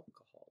like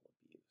alcohol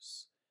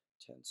abuse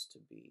tends to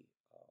be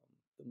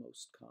the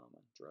most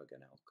common, drug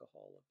and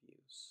alcohol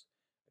abuse.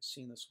 I've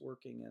seen this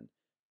working in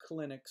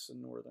clinics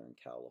in Northern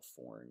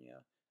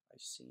California.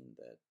 I've seen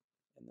that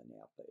in the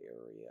Napa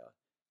area.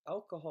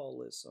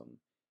 Alcoholism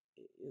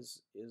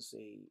is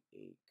a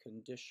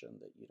condition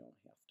that you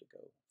don't have to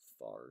go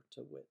far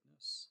to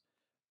witness.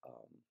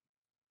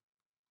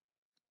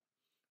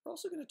 We're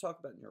also going to talk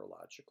about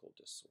neurological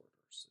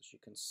disorders. As you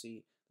can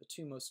see, the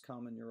 2 most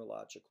common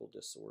neurological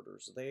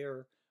disorders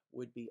there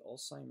would be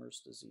Alzheimer's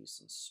disease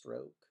and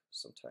stroke.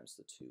 Sometimes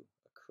the 2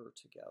 occur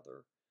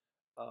together.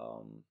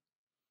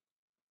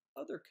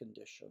 Other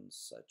conditions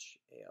such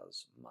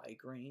as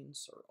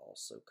migraines are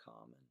also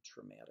common,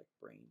 traumatic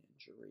brain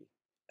injury,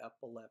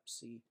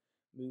 epilepsy,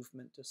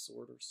 movement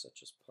disorders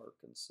such as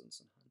Parkinson's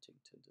and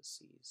Huntington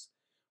disease.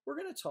 We're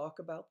going to talk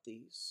about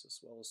these as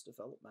well as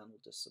developmental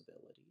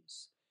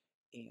disabilities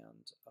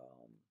and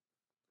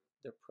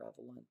their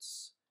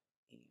prevalence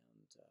and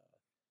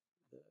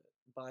the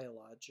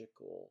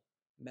biological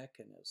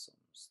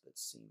mechanisms that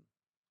seem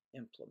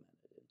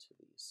implemented into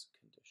these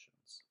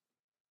conditions.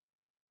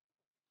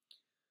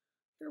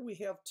 Here we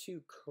have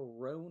 2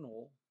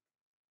 coronal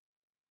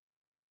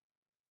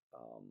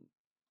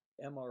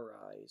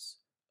MRIs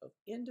of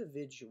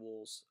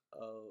individuals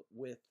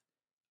with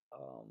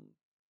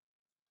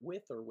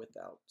or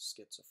without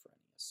schizophrenia.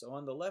 So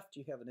on the left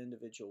you have an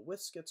individual with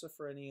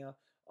schizophrenia,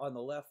 on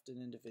the left an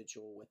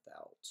individual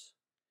without.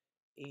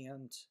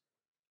 And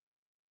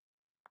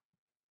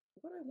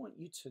what I want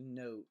you to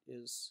note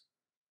is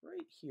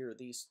right here,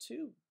 these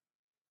 2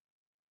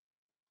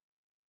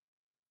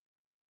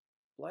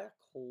 black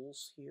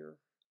holes here,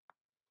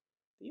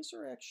 these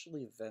are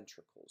actually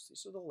ventricles.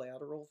 These are the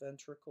lateral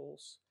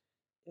ventricles,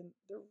 and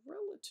they're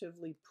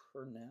relatively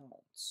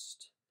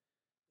pronounced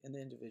in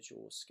the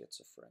individual with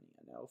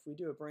schizophrenia. Now, if we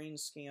do a brain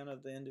scan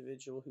of the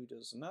individual who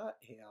does not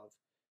have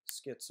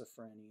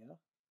schizophrenia,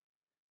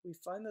 we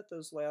find that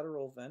those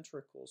lateral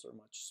ventricles are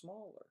much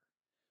smaller.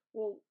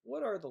 Well,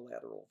 what are the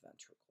lateral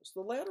ventricles?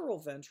 The lateral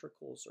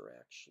ventricles are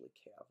actually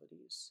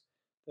cavities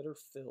that are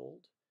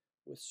filled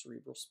with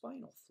cerebrospinal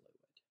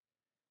fluid.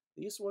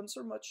 These ones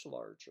are much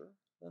larger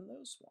than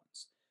those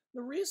ones.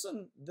 The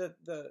reason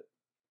that the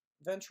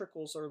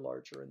ventricles are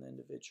larger in the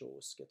individual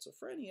with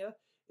schizophrenia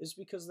is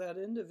because that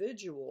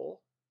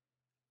individual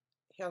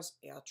has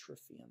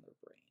atrophy in their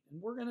brain.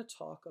 And we're going to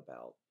talk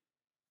about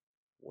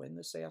when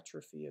this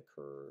atrophy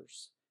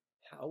occurs,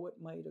 how it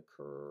might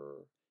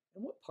occur,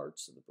 and what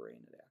parts of the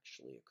brain it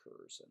actually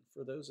occurs in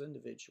for those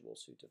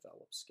individuals who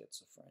develop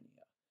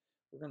schizophrenia.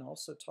 We're going to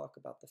also talk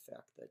about the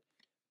fact that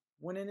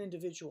when an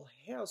individual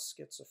has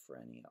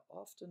schizophrenia,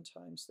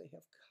 oftentimes they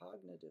have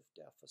cognitive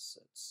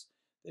deficits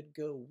that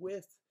go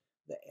with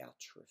the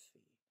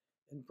atrophy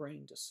and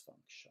brain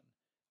dysfunction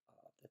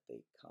that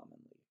they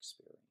commonly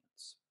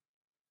experience.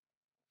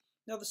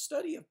 Now, the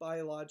study of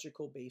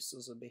biological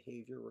bases of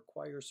behavior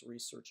requires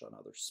research on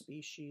other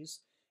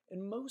species,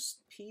 and most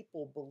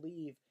people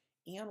believe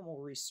animal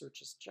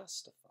research is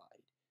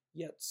justified,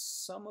 yet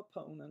some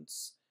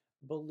opponents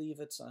believe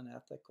it's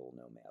unethical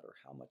no matter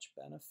how much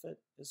benefit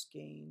is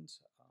gained.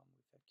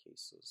 We've had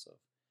cases of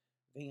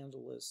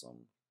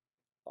vandalism,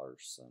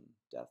 arson,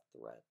 death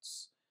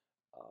threats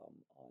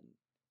on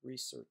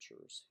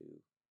researchers who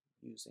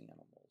use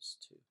animals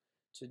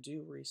to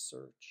do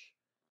research.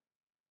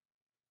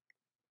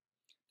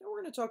 Now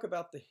we're going to talk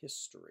about the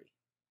history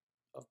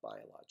of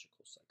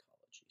biological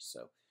psychology.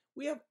 So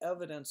we have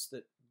evidence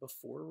that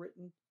before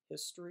written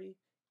history,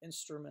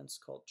 instruments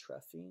called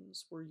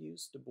trephines were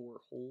used to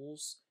bore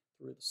holes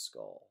through the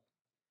skull,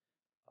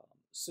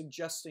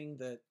 suggesting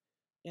that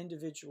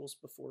individuals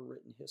before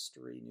written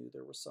history knew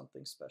there was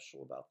something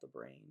special about the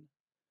brain.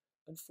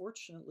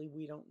 Unfortunately,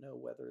 we don't know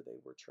whether they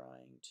were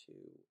trying to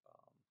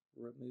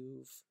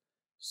remove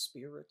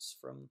spirits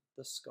from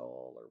the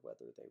skull or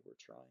whether they were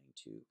trying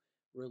to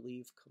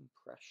relieve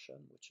compression,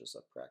 which is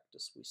a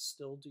practice we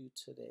still do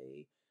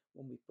today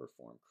when we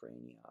perform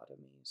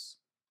craniotomies.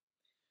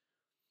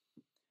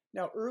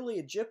 Now, early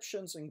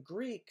Egyptians and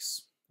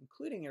Greeks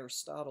including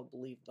Aristotle,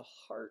 believed the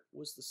heart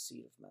was the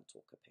seat of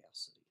mental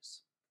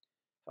capacities.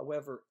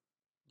 However,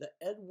 the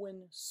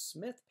Edwin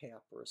Smith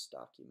papyrus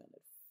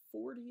documented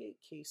 48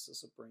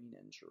 cases of brain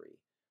injury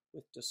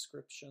with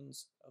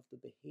descriptions of the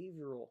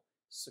behavioral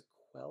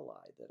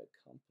sequelae that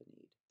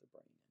accompanied the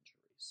brain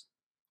injuries.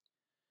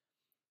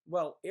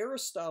 Well,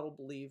 Aristotle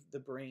believed the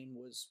brain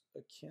was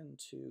akin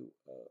to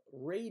a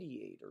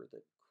radiator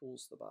that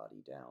cools the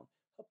body down.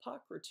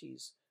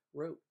 Hippocrates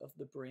wrote of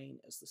the brain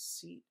as the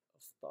seat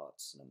of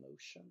thoughts and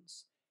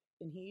emotions,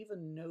 and he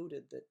even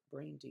noted that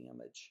brain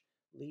damage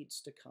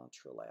leads to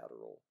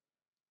contralateral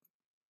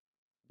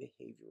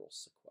behavioral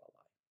sequelae.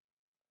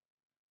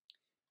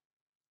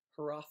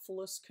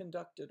 Herophilus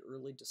conducted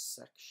early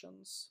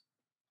dissections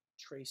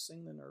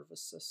tracing the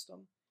nervous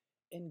system,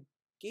 and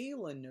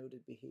Galen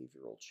noted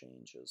behavioral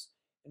changes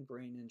in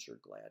brain-injured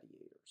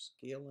gladiators.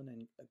 Galen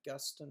and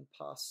Augustine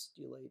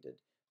postulated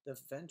the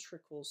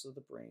ventricles of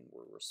the brain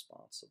were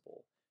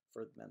responsible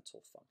for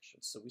mental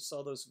function. So we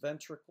saw those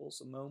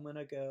ventricles a moment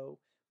ago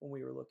when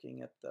we were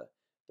looking at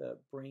the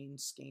brain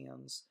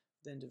scans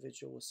of the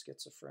individual with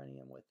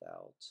schizophrenia and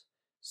without.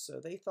 So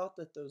they thought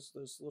that those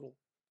little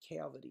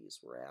cavities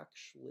were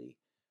actually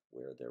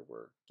where there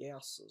were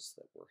gases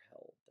that were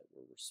held that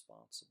were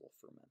responsible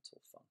for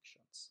mental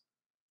functions.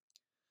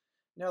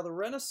 Now, the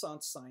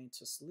Renaissance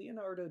scientist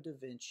Leonardo da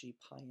Vinci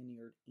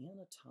pioneered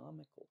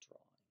anatomical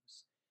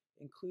drawings,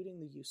 including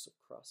the use of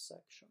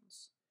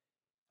cross-sections.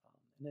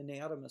 An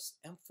anatomist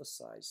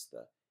emphasized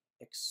the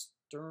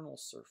external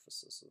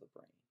surfaces of the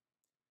brain.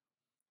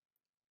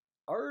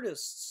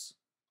 Artists,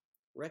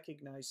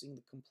 recognizing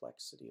the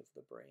complexity of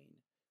the brain,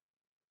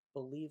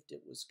 believed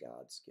it was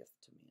God's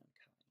gift to mankind.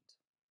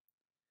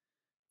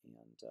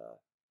 And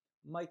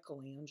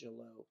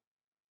Michelangelo,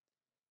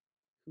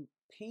 who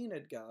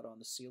painted God on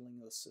the ceiling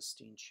of the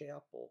Sistine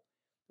Chapel,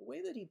 the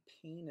way that he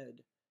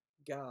painted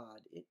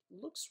God, it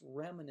looks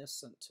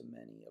reminiscent to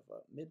many of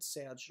a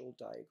mid-sagittal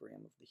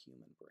diagram of the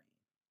human brain.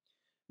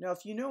 Now,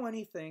 if you know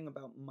anything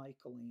about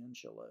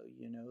Michelangelo,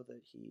 you know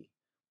that he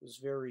was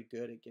very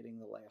good at getting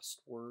the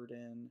last word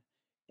in,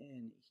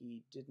 and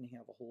he didn't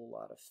have a whole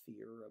lot of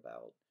fear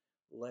about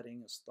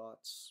letting his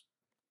thoughts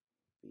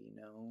be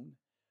known.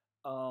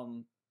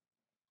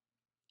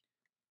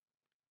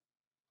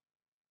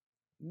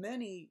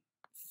 Many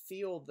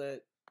feel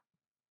that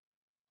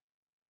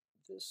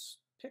this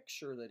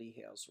picture that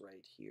he has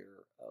right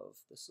here of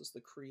this is the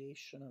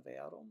creation of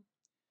Adam,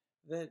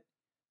 that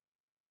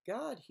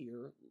God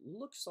here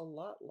looks a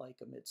lot like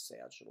a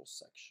mid-sagittal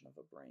section of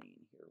a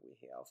brain. Here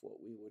we have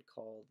what we would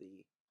call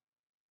the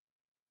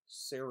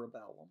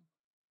cerebellum.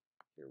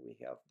 Here we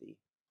have the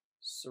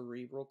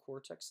cerebral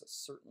cortex. That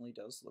certainly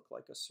does look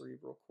like a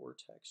cerebral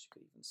cortex. You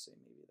could even say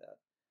maybe that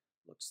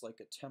looks like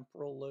a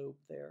temporal lobe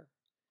there.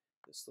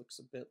 This looks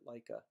a bit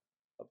like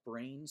a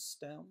brain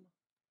stem.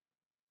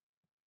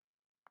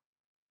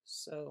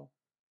 So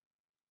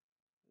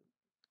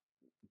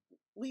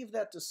leave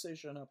that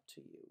decision up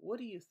to you. What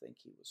do you think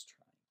he was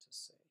trying to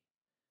say?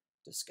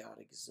 Does God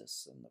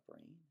exist in the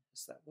brain?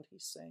 Is that what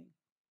he's saying?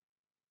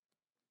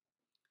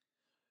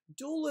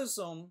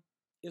 Dualism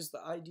is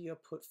the idea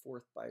put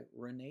forth by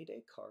René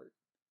Descartes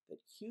that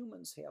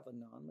humans have a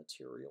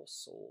non-material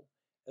soul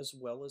as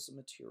well as a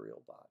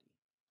material body.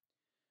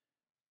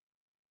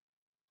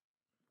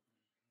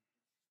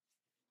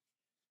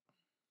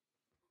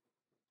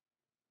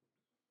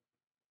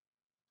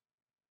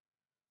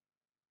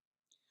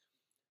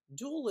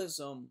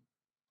 Dualism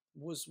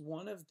was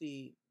one of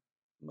the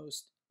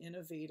most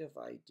innovative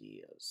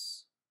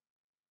ideas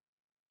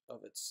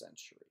of its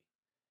century.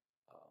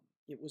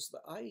 It was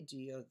the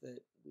idea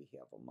that we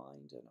have a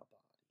mind and a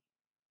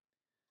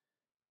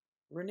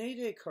body. René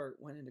Descartes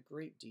went into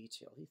great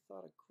detail. He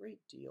thought a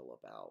great deal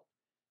about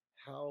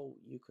how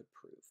you could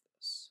prove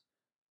this.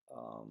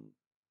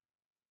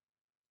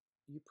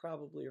 You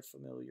probably are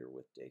familiar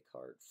with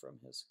Descartes from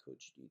his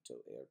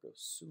Cogito ergo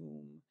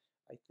sum,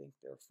 I think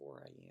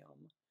therefore I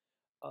am.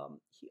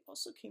 He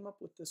also came up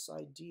with this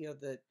idea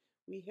that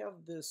we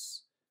have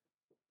this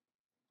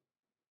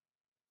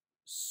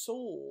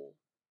soul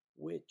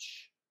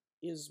which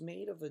is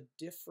made of a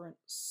different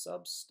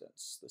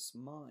substance, this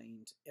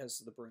mind, as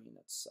the brain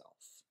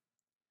itself.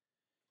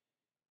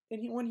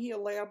 And when he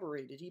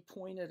elaborated, he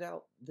pointed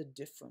out the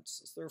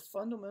differences. There are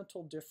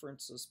fundamental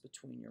differences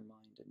between your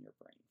mind and your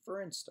brain.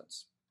 For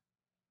instance,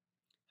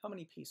 how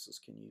many pieces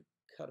can you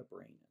cut a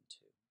brain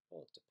into?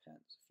 Well, it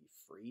depends. If you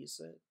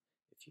freeze it,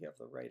 if you have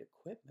the right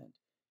equipment,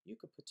 you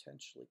could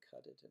potentially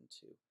cut it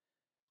into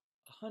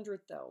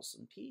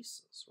 100,000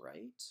 pieces,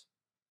 right?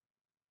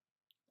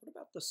 What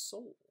about the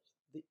soul?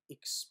 The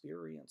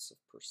experience of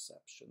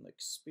perception, the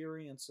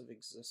experience of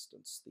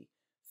existence, the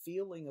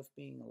feeling of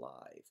being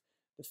alive,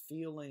 the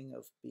feeling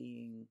of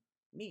being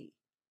me.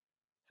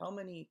 How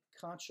many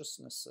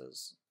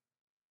consciousnesses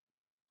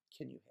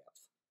can you have?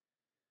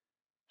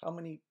 How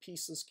many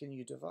pieces can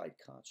you divide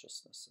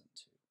consciousness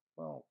into?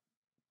 Well,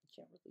 you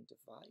can't really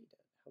divide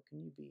it. How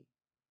can you be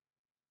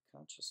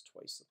conscious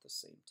twice at the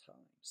same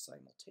time,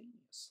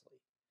 simultaneously?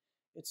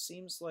 It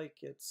seems like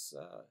it's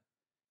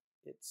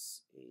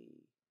it's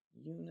a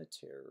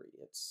unitary,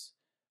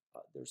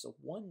 there's a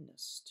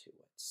oneness to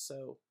it.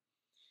 So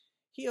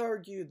he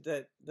argued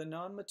that the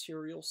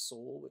non-material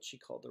soul, which he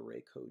called the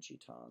res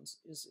cogitans,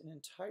 is an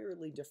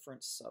entirely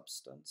different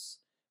substance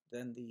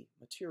than the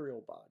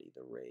material body,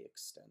 the res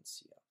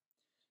extensia.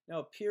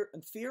 Now,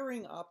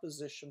 fearing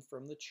opposition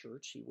from the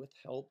church, he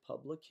withheld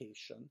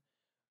publication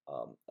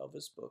of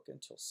his book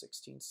until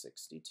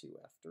 1662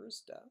 after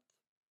his death.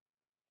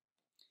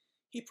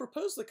 He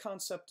proposed the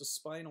concept of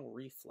spinal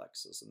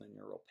reflexes and the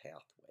neural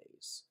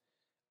pathways.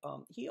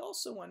 He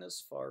also went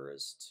as far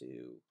as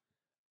to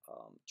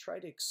try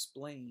to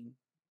explain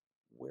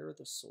where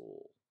the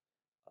soul,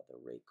 the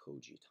res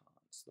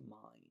cogitans, the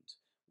mind,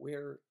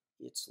 where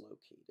it's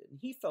located. And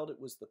he felt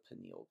it was the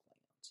pineal gland.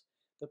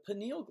 The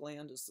pineal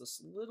gland is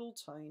this little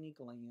tiny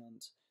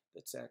gland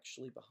that's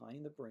actually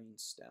behind the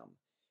brainstem,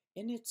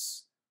 and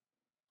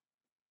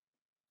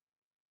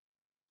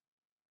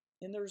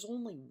there's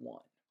only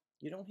one.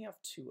 You don't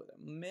have two of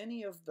them.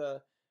 Many of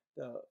the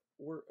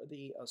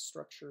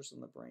structures in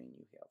the brain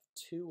you have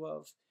two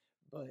of,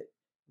 but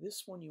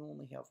this one you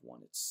only have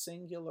one. It's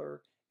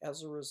singular.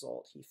 As a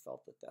result, he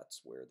felt that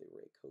that's where the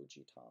res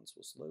cogitans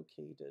was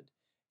located,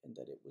 and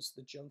that it was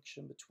the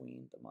junction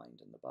between the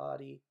mind and the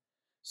body.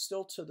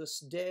 Still to this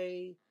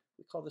day,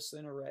 we call this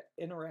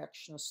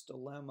interactionist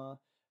dilemma,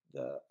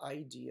 the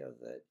idea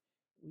that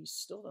we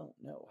still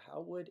don't know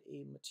how would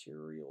a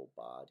material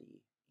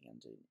body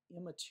and an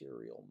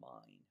immaterial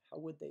mind, how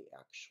would they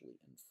actually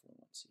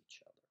influence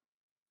each other?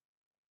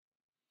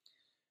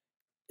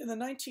 In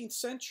the 19th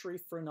century,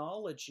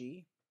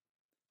 phrenology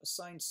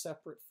assigned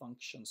separate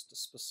functions to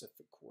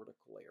specific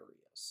cortical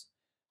areas.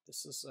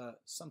 This is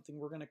something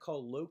we're going to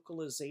call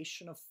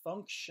localization of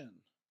function.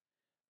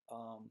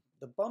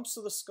 The bumps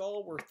of the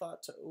skull were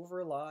thought to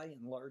overlie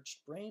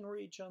enlarged brain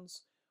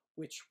regions,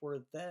 which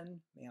were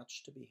then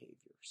matched to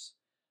behaviors.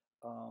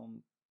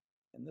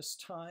 In this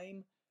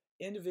time,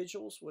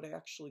 individuals would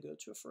actually go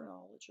to a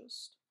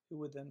phrenologist who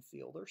would then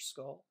feel their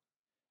skull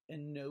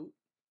and note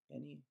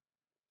any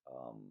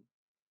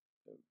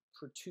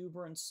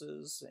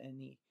protuberances,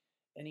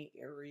 any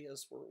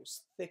areas where it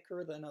was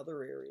thicker than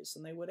other areas,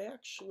 and they would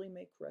actually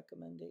make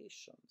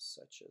recommendations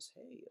such as,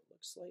 hey, it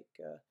looks like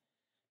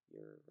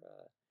your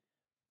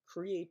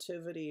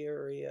creativity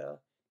area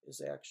is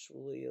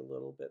actually a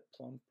little bit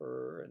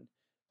plumper, and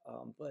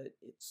but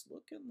it's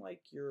looking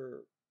like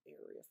your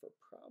area for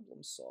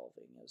problem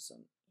solving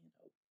isn't,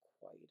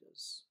 quite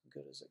as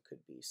good as it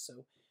could be.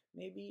 So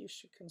maybe you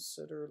should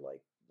consider,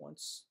 like,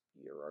 once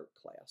your art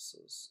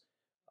classes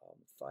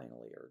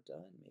finally are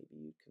done,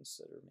 maybe you'd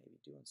consider maybe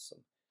doing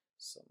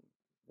some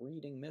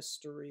reading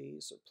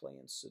mysteries or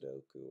playing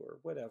Sudoku or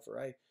whatever.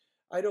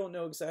 I don't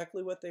know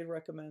exactly what they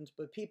recommend,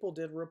 but people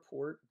did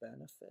report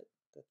benefit,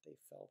 that they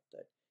felt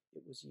that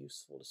it was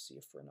useful to see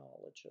a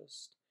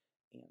phrenologist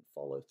and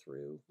follow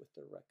through with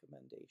their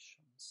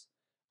recommendations.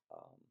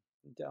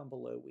 Down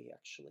below, we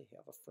actually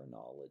have a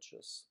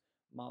phrenologist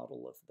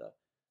model of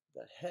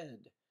the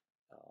head,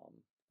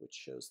 which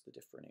shows the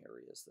different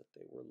areas that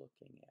they were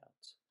looking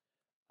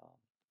at.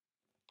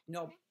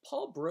 Now,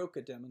 Paul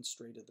Broca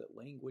demonstrated that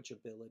language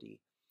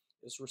ability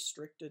is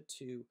restricted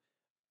to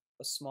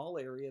a small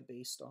area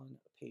based on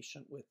a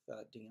patient with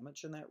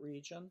damage in that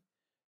region.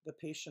 The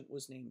patient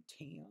was named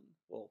Tan.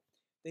 Well,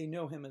 they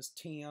know him as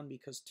Tan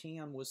because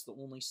Tan was the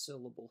only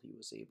syllable he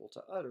was able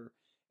to utter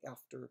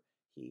after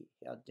he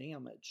had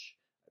damage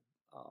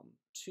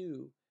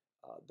to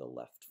the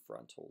left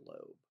frontal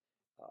lobe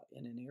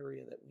in an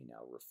area that we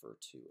now refer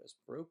to as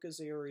Broca's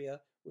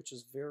area, which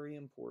is very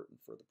important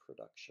for the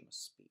production of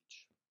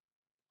speech.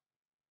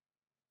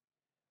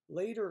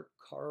 Later,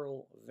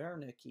 Karl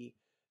Wernicke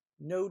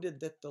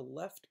noted that the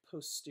left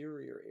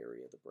posterior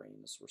area of the brain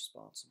is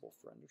responsible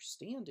for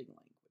understanding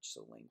language,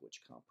 so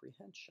language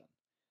comprehension.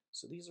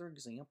 So these are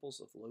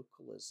examples of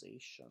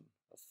localization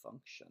of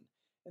function.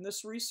 And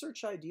this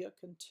research idea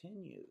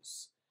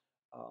continues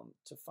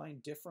to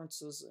find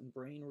differences in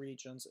brain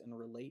regions and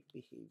relate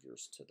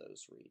behaviors to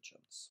those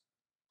regions.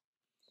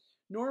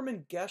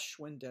 Norman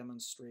Geschwin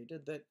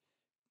demonstrated that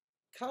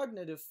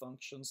cognitive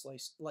functions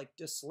like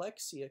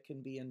dyslexia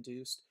can be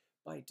induced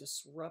by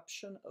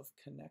disruption of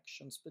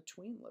connections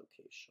between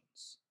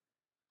locations.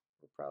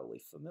 We're probably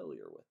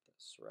familiar with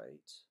this,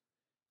 right?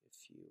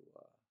 If you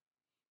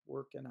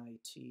work in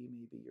IT,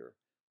 maybe you're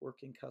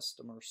working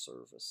customer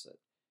service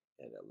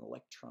at an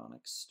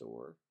electronics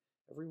store.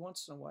 Every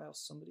once in a while,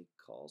 somebody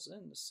calls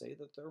in to say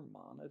that their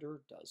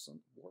monitor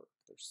doesn't work.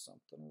 There's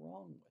something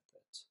wrong with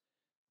it.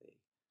 They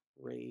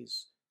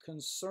raise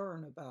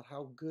concern about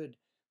how good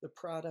the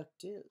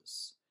product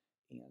is.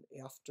 And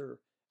after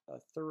a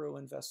thorough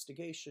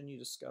investigation, you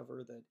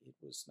discover that it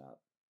was not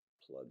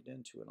plugged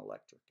into an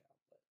electric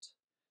outlet.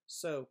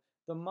 So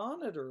the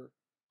monitor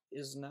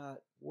is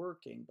not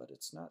working, but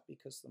it's not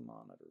because the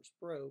monitor's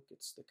broke.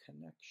 It's the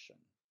connection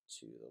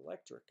to the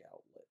electric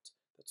outlet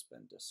that's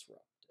been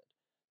disrupted.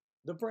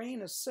 The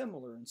brain is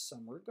similar in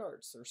some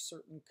regards. There are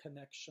certain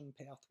connection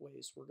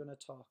pathways we're going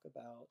to talk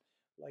about,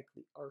 like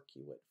the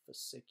arcuate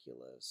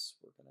fasciculus.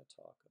 We're going to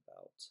talk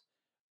about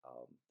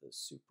the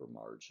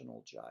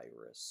supramarginal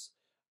gyrus.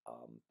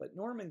 But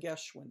Norman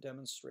Geschwin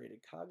demonstrated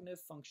cognitive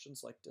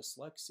functions like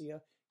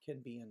dyslexia can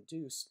be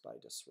induced by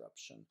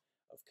disruption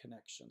of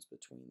connections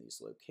between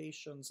these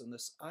locations, and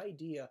this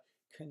idea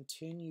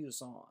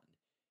continues on.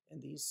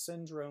 And these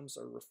syndromes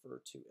are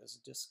referred to as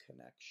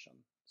disconnection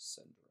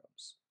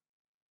syndromes.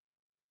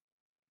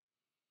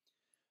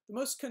 The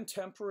most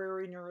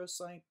contemporary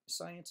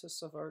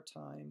neuroscientists of our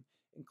time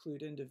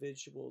include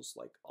individuals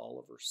like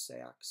Oliver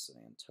Sacks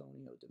and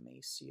Antonio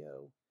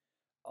Damasio.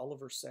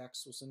 Oliver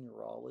Sacks was a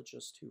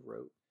neurologist who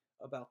wrote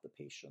about the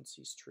patients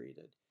he's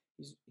treated.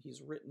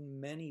 He's written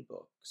many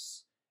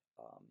books.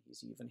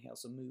 He even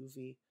has a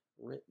movie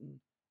written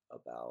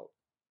about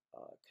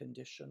a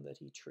condition that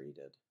he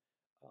treated.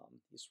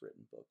 He's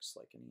written books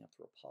like An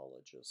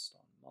Anthropologist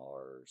on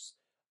Mars.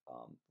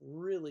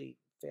 Really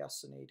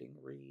fascinating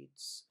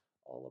reads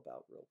all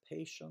about real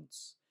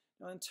patients.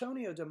 Now,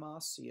 Antonio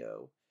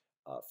Damasio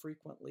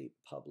frequently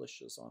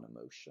publishes on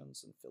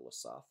emotions and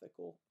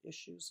philosophical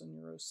issues in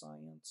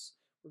neuroscience.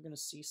 We're going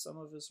to see some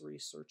of his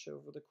research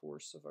over the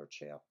course of our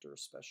chapter,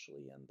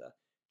 especially in the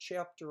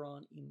chapter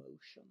on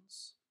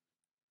emotions.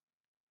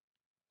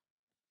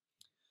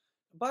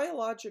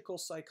 Biological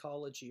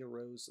psychology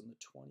arose in the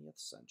 20th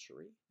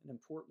century, and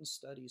important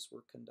studies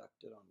were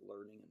conducted on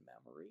learning and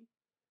memory,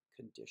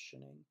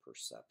 conditioning,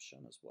 perception,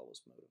 as well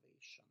as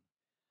motivation.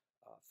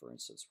 For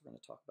instance, we're going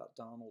to talk about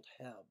Donald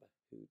Hebb,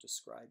 who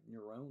described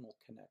neuronal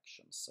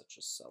connections such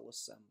as cell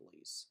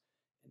assemblies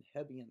and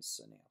Hebbian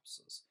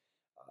synapses.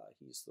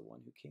 He's the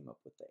one who came up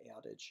with the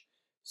adage,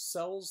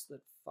 cells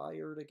that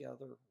fire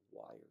together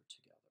wire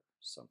together,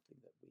 something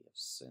that we have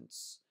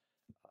since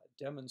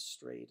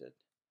demonstrated.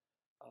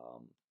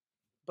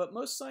 But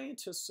most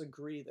scientists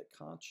agree that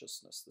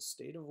consciousness, the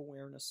state of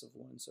awareness of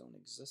one's own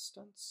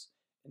existence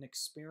and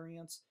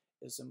experience,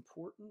 is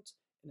important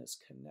and is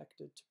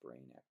connected to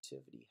brain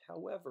activity.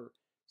 However,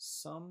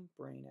 some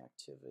brain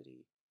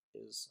activity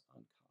is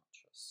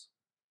unconscious.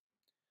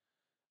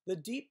 The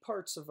deep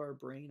parts of our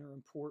brain are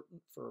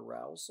important for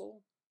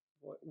arousal,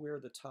 where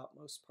the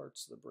topmost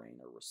parts of the brain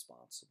are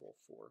responsible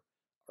for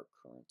our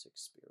current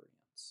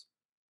experience.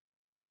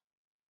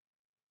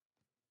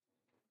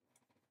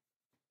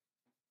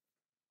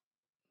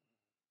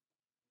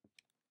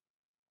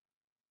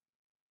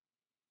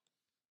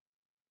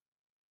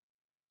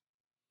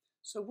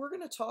 So we're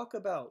going to talk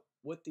about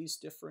what these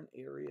different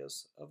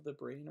areas of the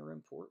brain are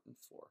important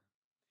for.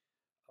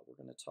 We're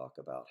going to talk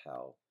about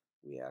how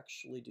we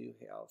actually do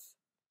have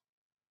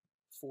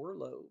 4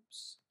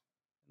 lobes.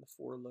 And the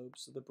 4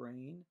 lobes of the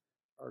brain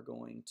are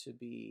going to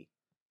be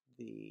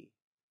the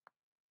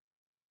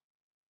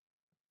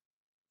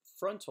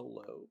frontal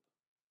lobe,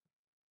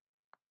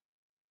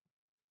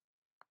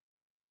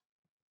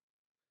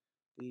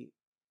 the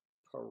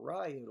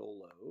parietal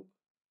lobe,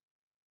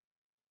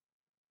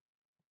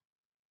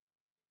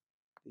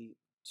 the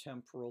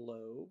temporal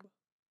lobe,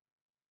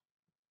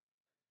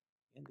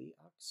 and the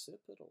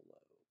occipital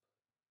lobe.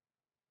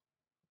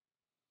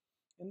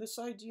 And this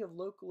idea of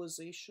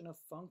localization of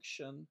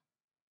function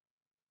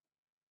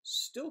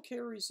still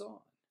carries on.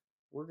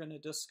 We're going to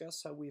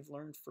discuss how we've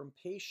learned from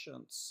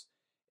patients,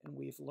 and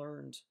we've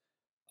learned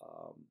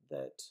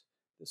that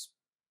this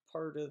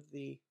part of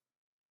the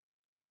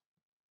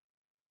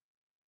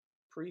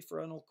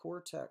prefrontal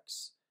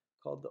cortex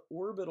called the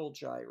orbital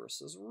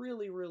gyrus is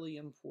really, really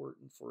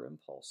important for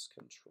impulse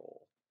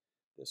control.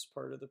 This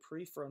part of the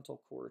prefrontal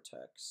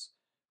cortex,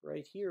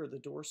 right here, the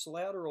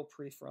dorsolateral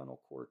prefrontal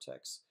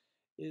cortex,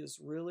 is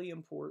really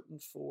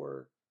important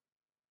for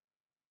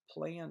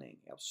planning,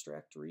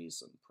 abstract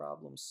reason,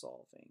 problem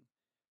solving,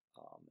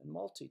 and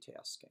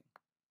multitasking.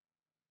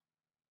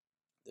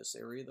 This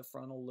area of the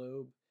frontal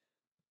lobe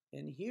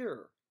in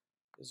here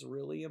is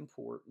really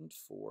important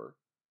for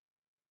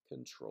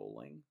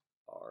controlling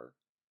our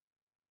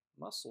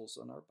muscles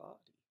in our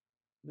body,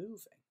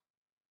 moving.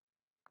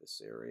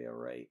 This area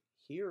right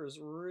here is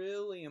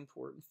really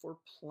important for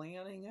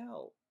planning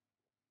out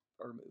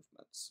our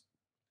movements.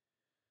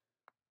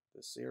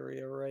 This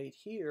area right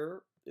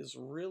here is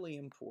really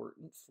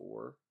important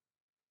for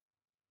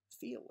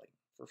feeling,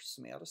 for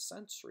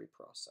somatosensory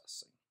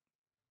processing.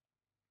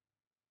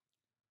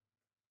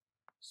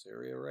 This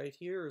area right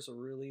here is a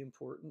really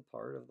important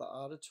part of the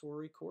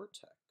auditory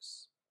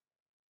cortex.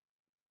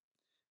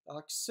 The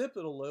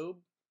occipital lobe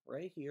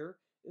right here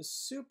is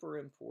super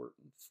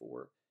important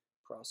for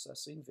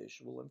processing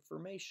visual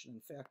information.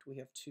 In fact, we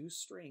have 2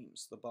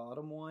 streams. The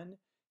bottom one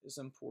is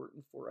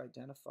important for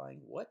identifying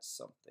what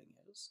something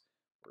is,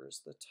 whereas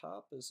the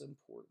top is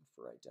important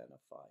for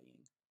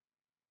identifying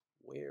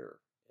where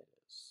it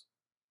is.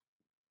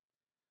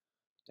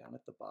 Down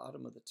at the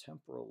bottom of the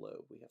temporal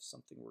lobe, we have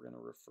something we're going to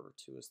refer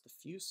to as the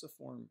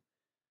fusiform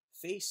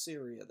face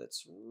area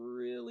that's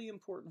really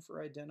important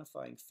for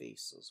identifying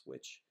faces,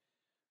 which,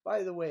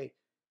 by the way,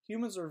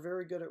 humans are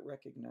very good at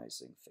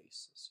recognizing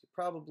faces. You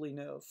probably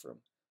know from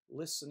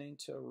listening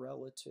to a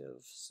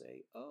relative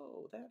say,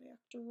 oh, that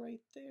actor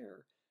right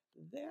there,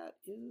 that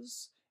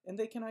is, and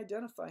they can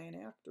identify an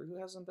actor who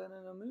hasn't been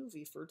in a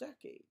movie for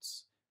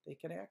decades. they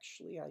can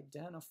actually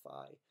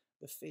identify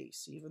the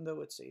face, even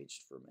though it's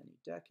aged for many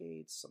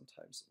decades.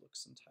 Sometimes it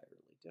looks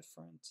entirely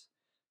different.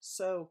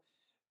 So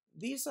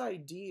these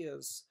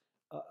ideas,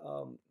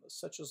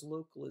 such as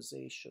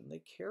localization,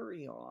 they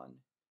carry on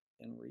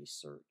in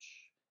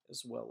research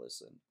as well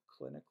as in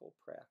clinical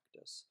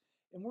practice.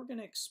 And we're going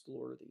to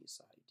explore these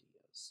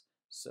ideas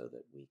so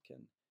that we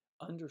can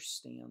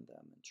understand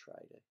them and try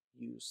to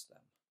use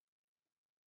them.